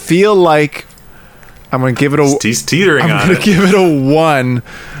feel like I'm gonna give it a. He's teetering on it. I'm gonna give it a 1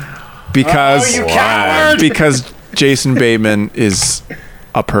 because you coward! because Jason Bateman is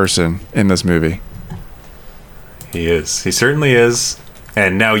a person in this movie. He is. He certainly is.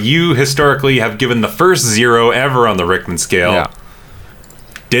 And now you historically have given the first 0 ever on the Rickman scale. Yeah.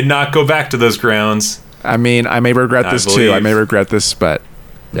 Did not go back to those grounds. I mean, I may regret this too. believe. I may regret this, but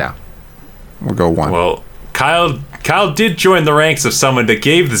yeah, we'll go 1. Well, Kyle did join the ranks of someone that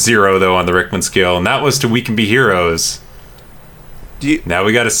gave the 0 though on the Rickman scale, and that was to We Can Be Heroes. Now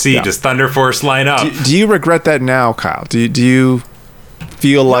we got to see, does Thunder Force line up? Do you regret that now, Kyle? Do you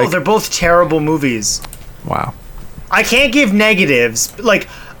feel like... No, they're both terrible movies. Wow. I can't give negatives. Like,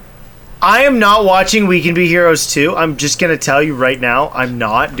 I am not watching We Can Be Heroes 2. I'm just going to tell you right now, I'm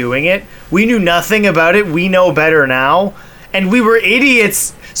not doing it. We knew nothing about it. We know better now. And we were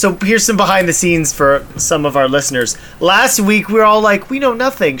idiots. So here's some behind the scenes for some of our listeners. Last week, we were all like, we know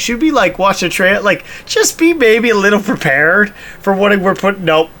nothing. Should we, like, watch a trailer? Like, just be maybe a little prepared for what we're putting...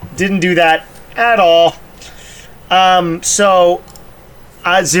 Nope, didn't do that at all. 0.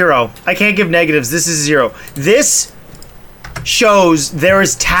 I can't give negatives. This is 0. This shows there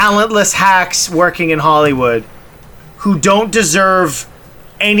is talentless hacks working in Hollywood who don't deserve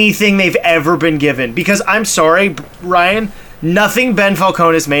anything they've ever been given. Because I'm sorry, Ryan, nothing Ben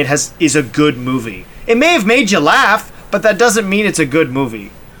Falcone has made is a good movie. It may have made you laugh, but that doesn't mean it's a good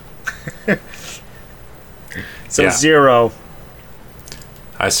movie. So 0.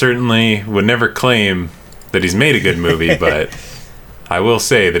 I certainly would never claim that he's made a good movie, but I will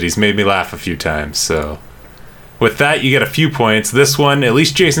say that he's made me laugh a few times, so... With that, you get a few points. This one, at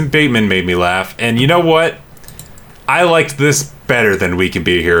least Jason Bateman made me laugh. And you know what? I liked this better than We Can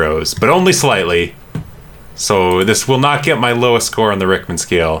Be Heroes, but only slightly. So this will not get my lowest score on the Rickman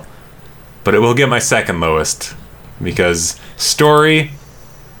scale, but it will get my second lowest. Because story,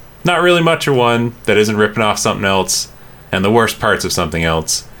 not really much of one that isn't ripping off something else, and the worst parts of something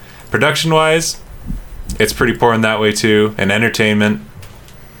else. Production-wise, it's pretty poor in that way too. And entertainment,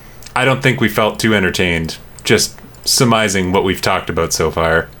 I don't think we felt too entertained. Just surmising what we've talked about so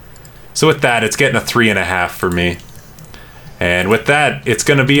far. So with that, it's getting a 3.5 for me. And with that, it's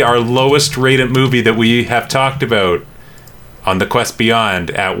going to be our lowest rated movie that we have talked about on The Quest Beyond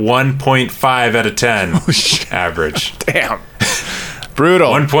at 1.5 out of 10 average. Damn.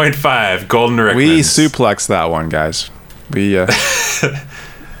 Brutal. 1.5 Golden Rickmans. We suplexed that one, guys. We, yeah.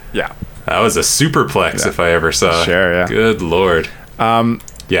 That was a superplex if I ever saw. Sure, yeah. Good Lord.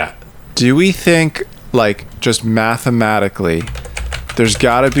 Yeah. Do we think... like, just mathematically, there's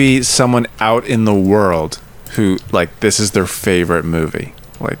got to be someone out in the world who, like, this is their favorite movie.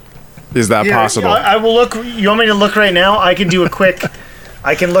 Like, is that possible? I will look. You want me to look right now? I can do a quick...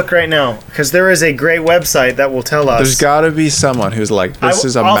 I can look right now, because there is a great website that will tell us. There's got to be someone who's like, this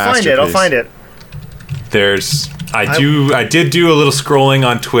is a masterpiece. I'll find it. I did do a little scrolling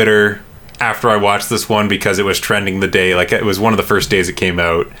on Twitter after I watched this one because it was trending the day. Like, it was one of the first days it came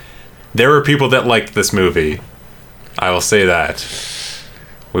out. There were people that liked this movie. I will say that.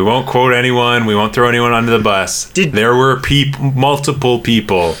 We won't quote anyone. We won't throw anyone under the bus. There were multiple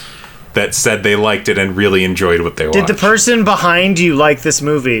people that said they liked it and really enjoyed what they watched. Did the person behind you like this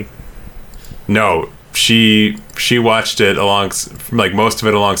movie? No. She watched it most of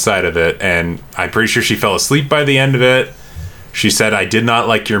it alongside of it, and I'm pretty sure she fell asleep by the end of it. She said, I did not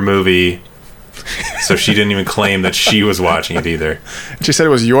like your movie. So she didn't even claim that she was watching it either. She said it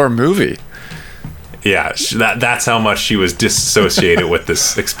was your movie. Yeah, that's how much she was disassociated with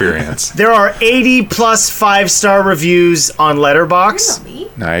this experience. There are 80 plus 5-star reviews on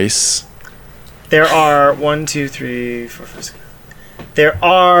Letterboxd. Nice. There are 1, 2, 3, 4, 5, 6. There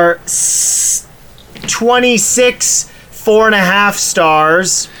are 26 4.5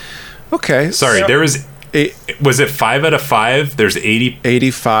 stars. Okay. Sorry, there was... Was it 5 out of 5? There's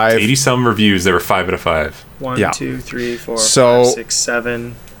 85. 80 some reviews that were 5 out of 5. 1, 2, 3, 4, so 5, 6,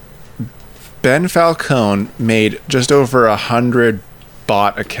 7. Ben Falcone made just over 100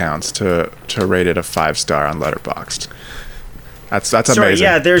 bot accounts to rate it a 5-star on Letterboxd. That's amazing.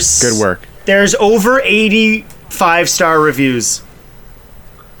 Yeah, there's good work. There's over 80 5-star reviews.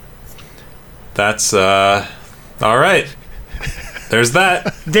 That's all right. There's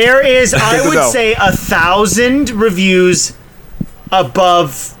that. There is, I would say, 1,000 reviews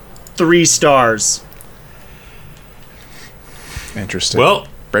above 3 stars. Interesting. Well,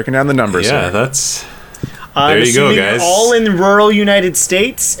 breaking down the numbers. Yeah, here. that's. There you go, assuming guys. all in rural United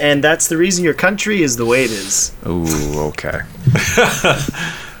States, and that's the reason your country is the way it is. Ooh, okay.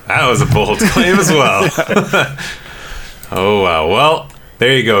 That was a bold claim as well. Oh, wow. Well,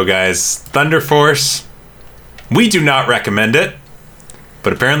 there you go, guys. Thunder Force. We do not recommend it,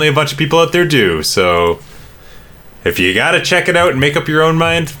 but apparently a bunch of people out there do. So if you got to check it out and make up your own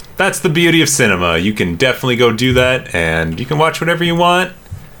mind, that's the beauty of cinema. You can definitely go do that, and you can watch whatever you want.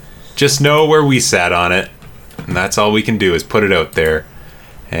 Just know where we sat on it, and that's all we can do is put it out there.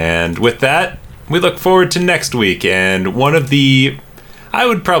 And with that, we look forward to next week, and one of the, I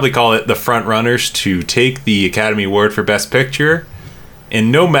would probably call it the front runners to take the Academy Award for Best Picture,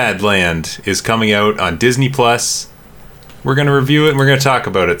 in Nomadland, is coming out on Disney Plus. We're going to review it and we're going to talk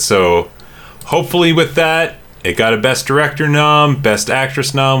about it. So hopefully with that, it got a Best Director nom, Best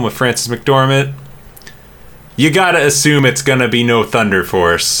Actress nom with Frances McDormand. You got to assume it's going to be no Thunder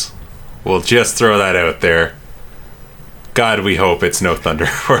Force. We'll just throw that out there. God, we hope it's no Thunder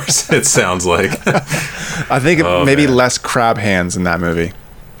Force. It sounds like. I think maybe less crab hands in that movie.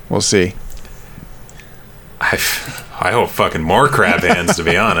 We'll see. I hope fucking more crab hands, to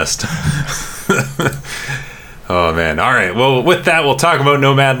be honest. Oh, man. All right. Well, with that, we'll talk about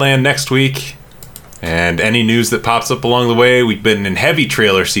Nomadland next week. And any news that pops up along the way. We've been in heavy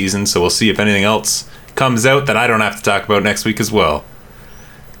trailer season, so we'll see if anything else comes out that I don't have to talk about next week as well.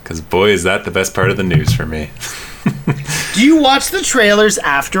 Because, boy, is that the best part of the news for me. Do you watch the trailers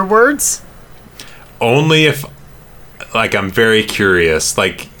afterwards? Only if, like, I'm very curious.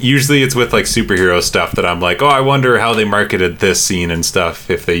 Like, usually it's with, like, superhero stuff that I'm like, oh, I wonder how they marketed this scene and stuff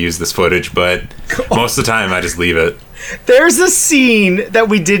if they use this footage. But most of the time, I just leave it. There's a scene that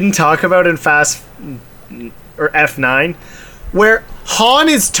we didn't talk about in F9 where Han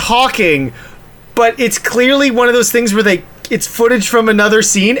is talking, but it's clearly one of those things where it's footage from another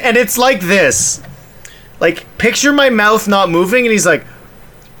scene, and it's like this. Like, picture my mouth not moving, and he's like,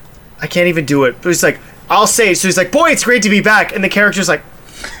 I can't even do it. But he's like, I'll say it. So he's like, boy, it's great to be back. And the character's like,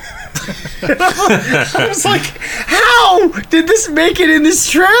 I was like, how did this make it in this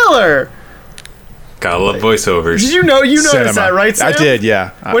trailer? Gotta love voiceovers. Did you noticed that, right, Sam? I did,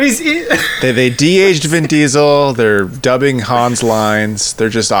 yeah. When They de-aged Vin Diesel. They're dubbing Han's lines. They're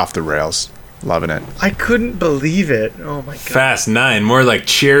just off the rails. Loving it. I couldn't believe it. Oh my god. Fast 9, more like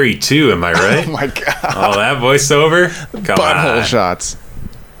Cherry 2, am I right? Oh my god. Oh, that voiceover? Come Butthole on. shots.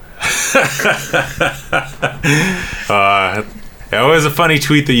 That was a funny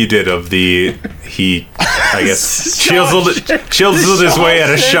tweet that you did of he I guess chiseled his way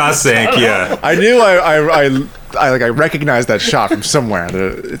out of Shawshank. Yeah, I knew I recognized that shot from somewhere.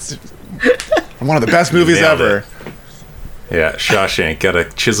 It's one of the best movies Nailed ever. it. Yeah, Shawshank, gotta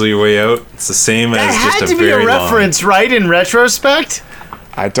chisel your way out. It's the same as That just had a to be very a reference, right? In retrospect,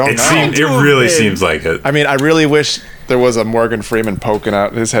 I don't know. It really seems like it. I mean, I really wish there was a Morgan Freeman poking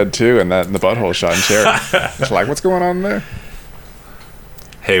out his head too, and that in the butthole shot in Cherry. It's like, what's going on there?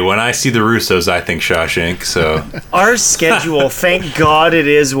 Hey, when I see the Russos, I think Shawshank. So our schedule, thank God, it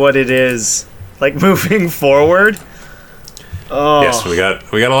is what it is. Like moving forward. Oh. yes, we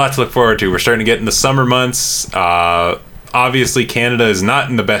got a lot to look forward to. We're starting to get in the summer months. Obviously, Canada is not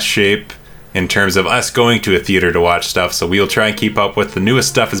in the best shape in terms of us going to a theater to watch stuff, so we'll try and keep up with the newest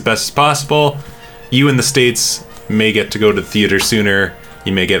stuff as best as possible. You in the States may get to go to the theater sooner.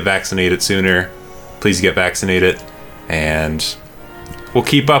 You may get vaccinated sooner. Please get vaccinated. And we'll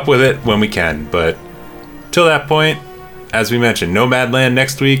keep up with it when we can. But till that point, as we mentioned, Nomadland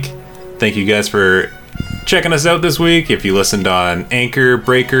next week. Thank you guys for checking us out this week. If you listened on Anchor,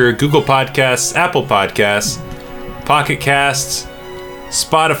 Breaker, Google Podcasts, Apple Podcasts, Pocket Casts,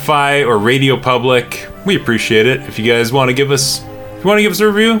 Spotify, or Radio Public, we appreciate it. If you guys want to give us a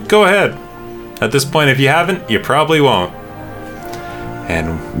review, go ahead. At this point, if you haven't, you probably won't.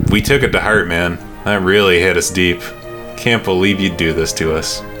 And we took it to heart, man. That really hit us deep. Can't believe you'd do this to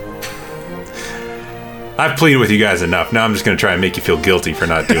us. I've pleaded with you guys enough. Now I'm just going to try and make you feel guilty for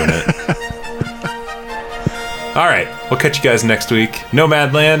not doing it. All right, we'll catch you guys next week.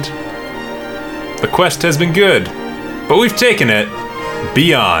 Nomadland. The quest has been good, but we've taken it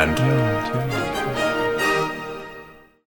beyond.